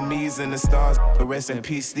and enemies and the stars. But rest in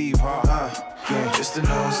peace, Steve Hart. Yeah, just an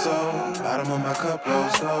old soul, bottom of my cup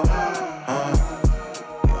rose gold. Yeah,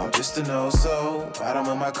 I'm just an old soul, bottom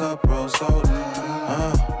of my cup rose gold.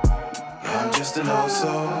 Yeah, I'm just an old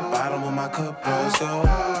soul, bottom of my cup rose gold.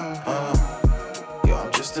 Yeah,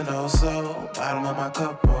 I'm just an old soul, bottom of my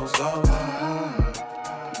cup rose gold.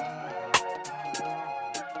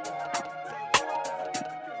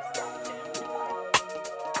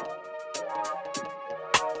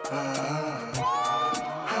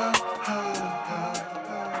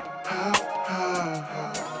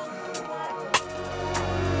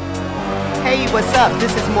 Hey, what's up?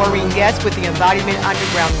 This is Maureen Guest with the Embodiment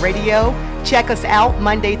Underground Radio. Check us out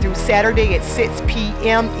Monday through Saturday at 6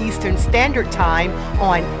 p.m. Eastern Standard Time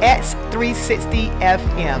on X360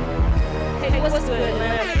 FM. Hey, what's good,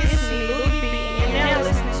 man? This is me, Lil B, and you're now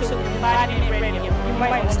listening to Embodiment Radio. You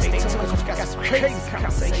might want to stay tuned because we got some crazy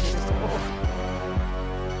conversations.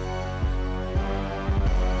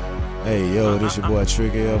 Hey, yo, this your boy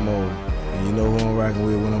Trick Elmo, and you know who I'm rocking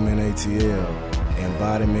with when I'm in ATL.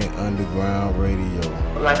 Embodiment Underground Radio.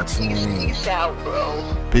 Like, peace out, bro.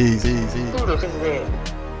 Peace. Who the f is that?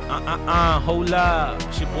 Hold up.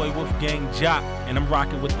 It's your boy Wolfgang Jock, and I'm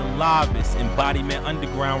rocking with the livest Embodiment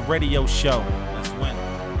Underground Radio show. Let's win.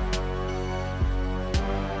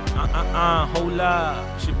 Hold up.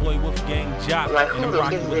 It's your boy Wolfgang Jock, like, and I'm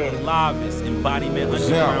rocking with the livest Embodiment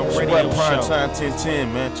Underground Radio show. Time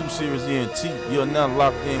 1010, man. 2 Series ENT. You're now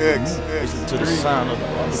locked in with me. Listen to the sound of the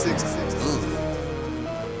underground.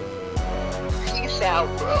 Out,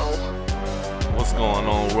 bro. What's going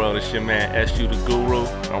on, world? It's your man SU the Guru.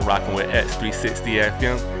 I'm rocking with X360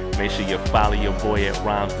 FM. Make sure you follow your boy at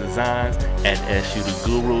Rhymes Designs at SU the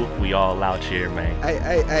Guru. We all out here, man.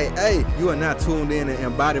 Hey. You are not tuned in to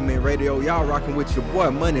Embodiment Radio. Y'all rocking with your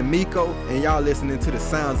boy Money Miko, and y'all listening to the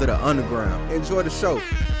sounds of the underground. Enjoy the show.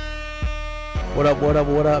 What up?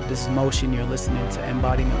 This is Motion. You're listening to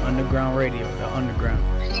Embodiment Underground Radio, the underground.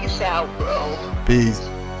 Peace out, bro. Peace.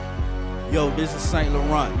 Yo, this is Saint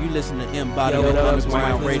Laurent. You listen to Embodiment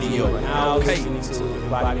Underground Radio. Now listening to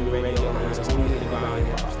Embodiment Radio.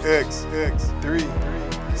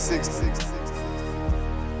 X360.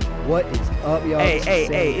 What is up, y'all?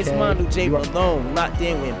 Hey, it's Manu J. Malone, locked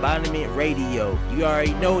in with Embodiment Radio. You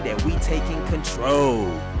already know that we taking control.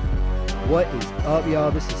 What is up,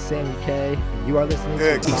 y'all? This is Sammy K, and you are listening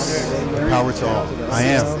to Embodiment Radio. Power to all. I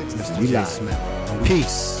am Mr. J. Smith.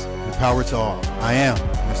 Peace and power to all. I am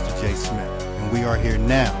Mr. J. Smith, and we are here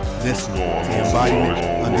now listening to Embodiment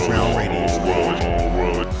Underground Radio.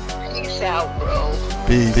 Peace out, bro.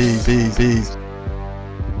 Peace.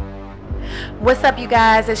 What's up, you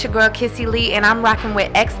guys? It's your girl Kissy Lee, and I'm rocking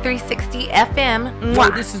with X360 FM. Yo,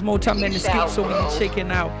 this is Motown Man the Skip, so we are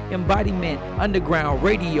checking out Embodiment Underground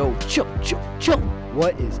Radio. Chill.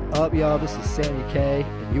 What is up, y'all? This is Sammy K,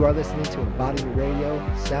 and you are listening to Embodiment Radio.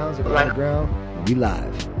 Sounds of the underground. We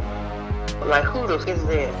live. Like, who the f is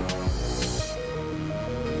that?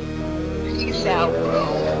 Peace out, bro.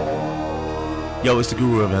 Yo, it's the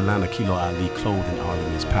Guru of Atlanta, Kilo Ali, clothing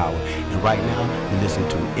Artemis Power. And right now, you're listening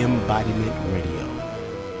to Embodiment Radio.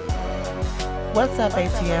 What's up,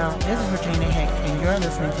 ATL? This is Regina Hicks, and you're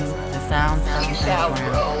listening to The Sounds of the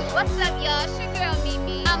Underground. What's up, y'all? It's your girl,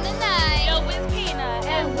 Mimi. I'm the Nine. Yo, it's Kina.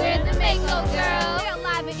 And we're the Mako Girls. We're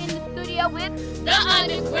live in the studio with The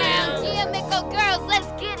Underground. Yeah, Mako Girls, let's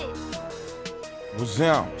get it. What's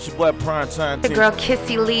down? It's your boy Primetime. The girl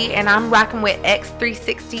Kissy Lee, and I'm rocking with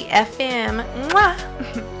X360 FM. Mwah.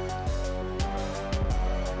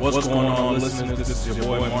 What's going on, listeners? This is your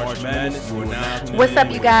boy March Madness. You are now tuned What's up,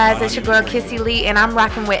 in you with guys? It's your girl Embodiment Kissy Lee, and I'm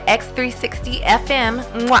rocking with X360 FM.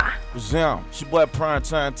 Mwah. Zam, it's your boy Prime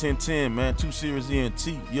Time 1010, man. 2 Series ENT.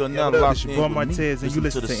 You're now what up? locked It's your in boy with Martez, me. and you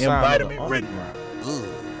listen the to sound of the Embodiment Radio. underground.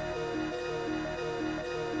 Ugh.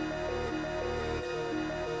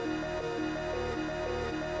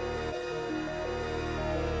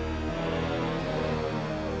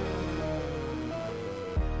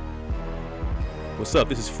 What's up?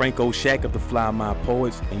 This is Franco Shack of the Fly My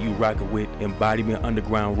Poets, and you rocking with Embodiment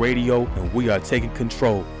Underground Radio, and we are taking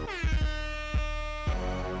control.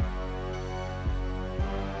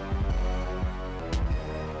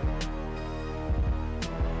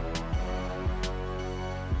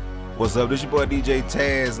 What's up? This your boy DJ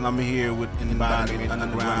Taz, and I'm here with Embodiment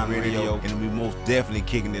Underground Radio, and we most definitely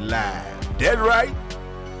kicking it live. That right?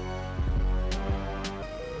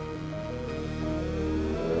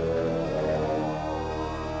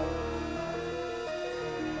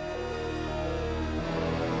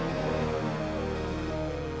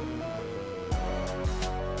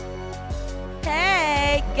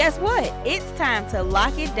 Hey, guess what? It's time to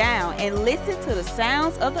lock it down and listen to the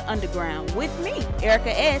sounds of the underground with me,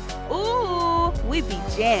 Erica S. Ooh, we be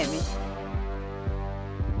jamming.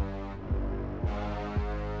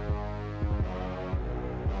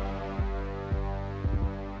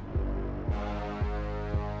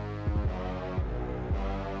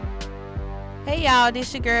 Hey y'all,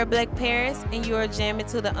 this your girl Black Paris, and you are jamming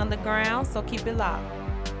to the underground, so keep it locked.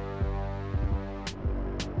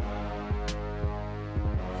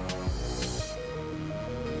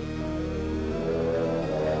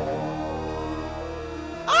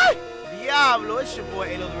 Diablo, it's your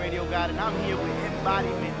boy Alo the Radio God, and I'm here with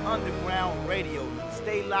Embodiment Underground Radio.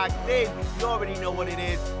 Stay locked in. You already know what it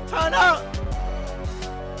is. Turn up!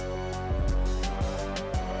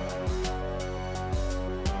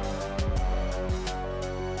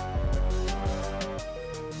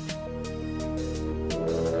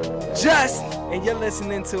 And you're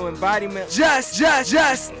listening to Embodiment.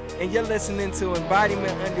 And you're listening to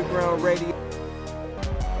Embodiment Underground Radio.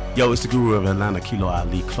 Yo, it's the guru of Atlanta, Kilo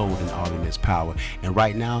Ali, clothing all in its power. And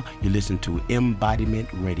right now, you listen to Embodiment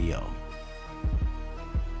Radio.